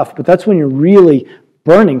 it's tough, but that's when you're really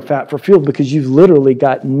burning fat for fuel because you've literally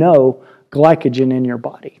got no glycogen in your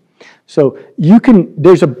body. So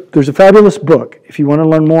there's a fabulous book if you want to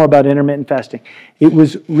learn more about intermittent fasting. It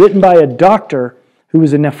was written by a doctor who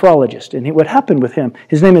was a nephrologist, and what happened with him,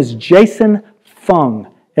 his name is Jason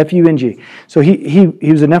Fung. F-U-N-G. So he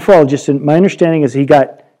was a nephrologist, and my understanding is he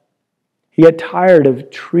got tired of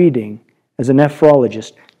treating, as a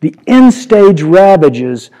nephrologist, the end-stage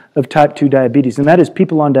ravages of type 2 diabetes, and that is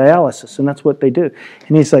people on dialysis, and that's what they do.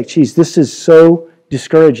 And he's like, geez, this is so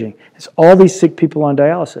discouraging. It's all these sick people on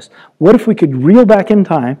dialysis. What if we could reel back in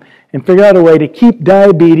time and figure out a way to keep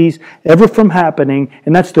diabetes ever from happening,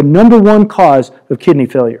 and that's the number one cause of kidney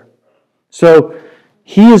failure. So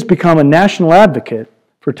he has become a national advocate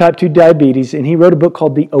for type 2 diabetes, and he wrote a book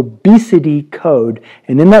called The Obesity Code.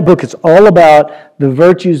 And in that book, it's all about the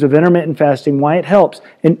virtues of intermittent fasting, why it helps.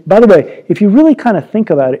 And by the way, if you really kind of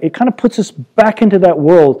think about it, it kind of puts us back into that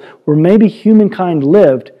world where maybe humankind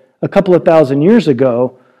lived a couple of thousand years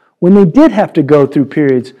ago when they did have to go through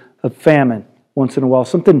periods of famine once in a while,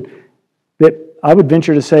 something that I would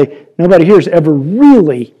venture to say nobody here has ever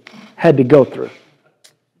really had to go through.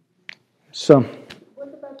 So...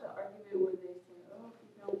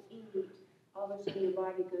 your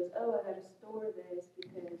body goes, oh, I got to store this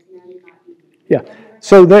because now you're not eating. Yeah.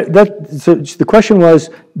 So so the question was,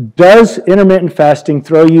 does intermittent fasting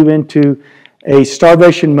throw you into a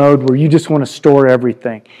starvation mode where you just want to store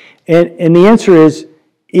everything? And the answer is,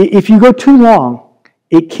 if you go too long,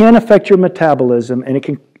 it can affect your metabolism, and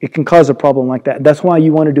it can cause a problem like that. That's why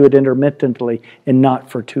you want to do it intermittently and not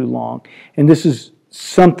for too long. And this is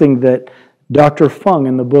something that Dr. Fung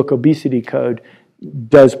in the book Obesity Code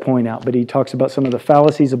does point out, but he talks about some of the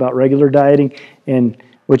fallacies about regular dieting, and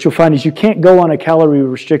what you'll find is you can't go on a calorie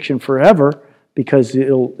restriction forever because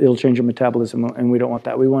it'll change your metabolism, and we don't want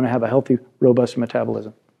that. We want to have a healthy, robust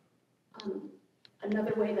metabolism.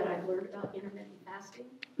 Another way that I've learned about intermittent fasting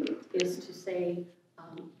is to say,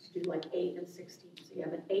 to do like 8 and 16. So you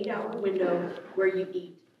have an 8-hour window where you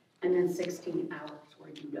eat, and then 16 hours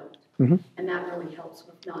where you don't. Mhm. And that really helps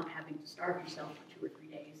with not having to starve yourself for 2 or 3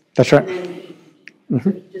 days. That's right. And then you eat. So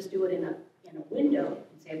if you just do it in a window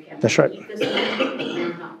and say, okay, I'm That's going right. to eat this much,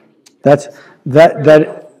 and I'm not going to eat That's this much. that Really that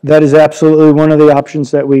helps. that is absolutely one of the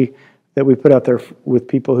options that we put out there with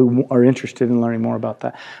people who are interested in learning more about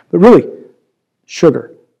that. But really,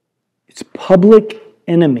 sugar, it's public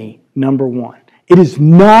enemy number one. It is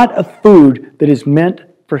not a food that is meant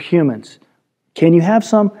for humans. Can you have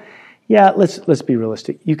some? Yeah, let's be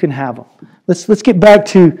realistic. You can have them. Let's get back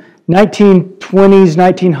to 1920s,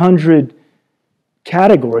 1900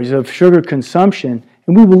 categories of sugar consumption,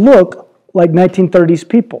 and we will look like 1930s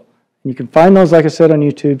people. And you can find those, like I said, on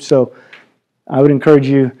YouTube. So I would encourage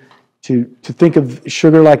you to think of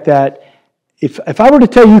sugar like that. If I were to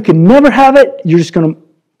tell you you can never have it,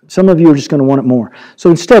 some of you are just going to want it more. So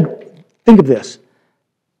instead, think of this.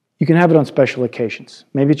 You can have it on special occasions.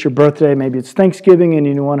 Maybe it's your birthday, maybe it's Thanksgiving, and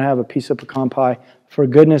you want to have a piece of pecan pie. For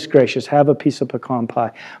goodness gracious, have a piece of pecan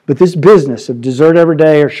pie. But this business of dessert every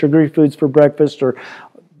day, or sugary foods for breakfast, or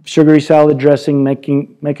sugary salad dressing,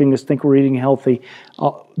 making us think we're eating healthy,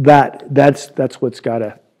 that's what's got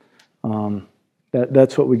to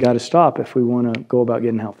that's what we got to stop if we want to go about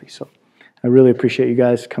getting healthy. So I really appreciate you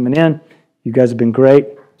guys coming in. You guys have been great.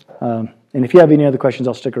 And if you have any other questions,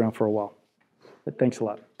 I'll stick around for a while. But thanks a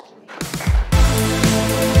lot.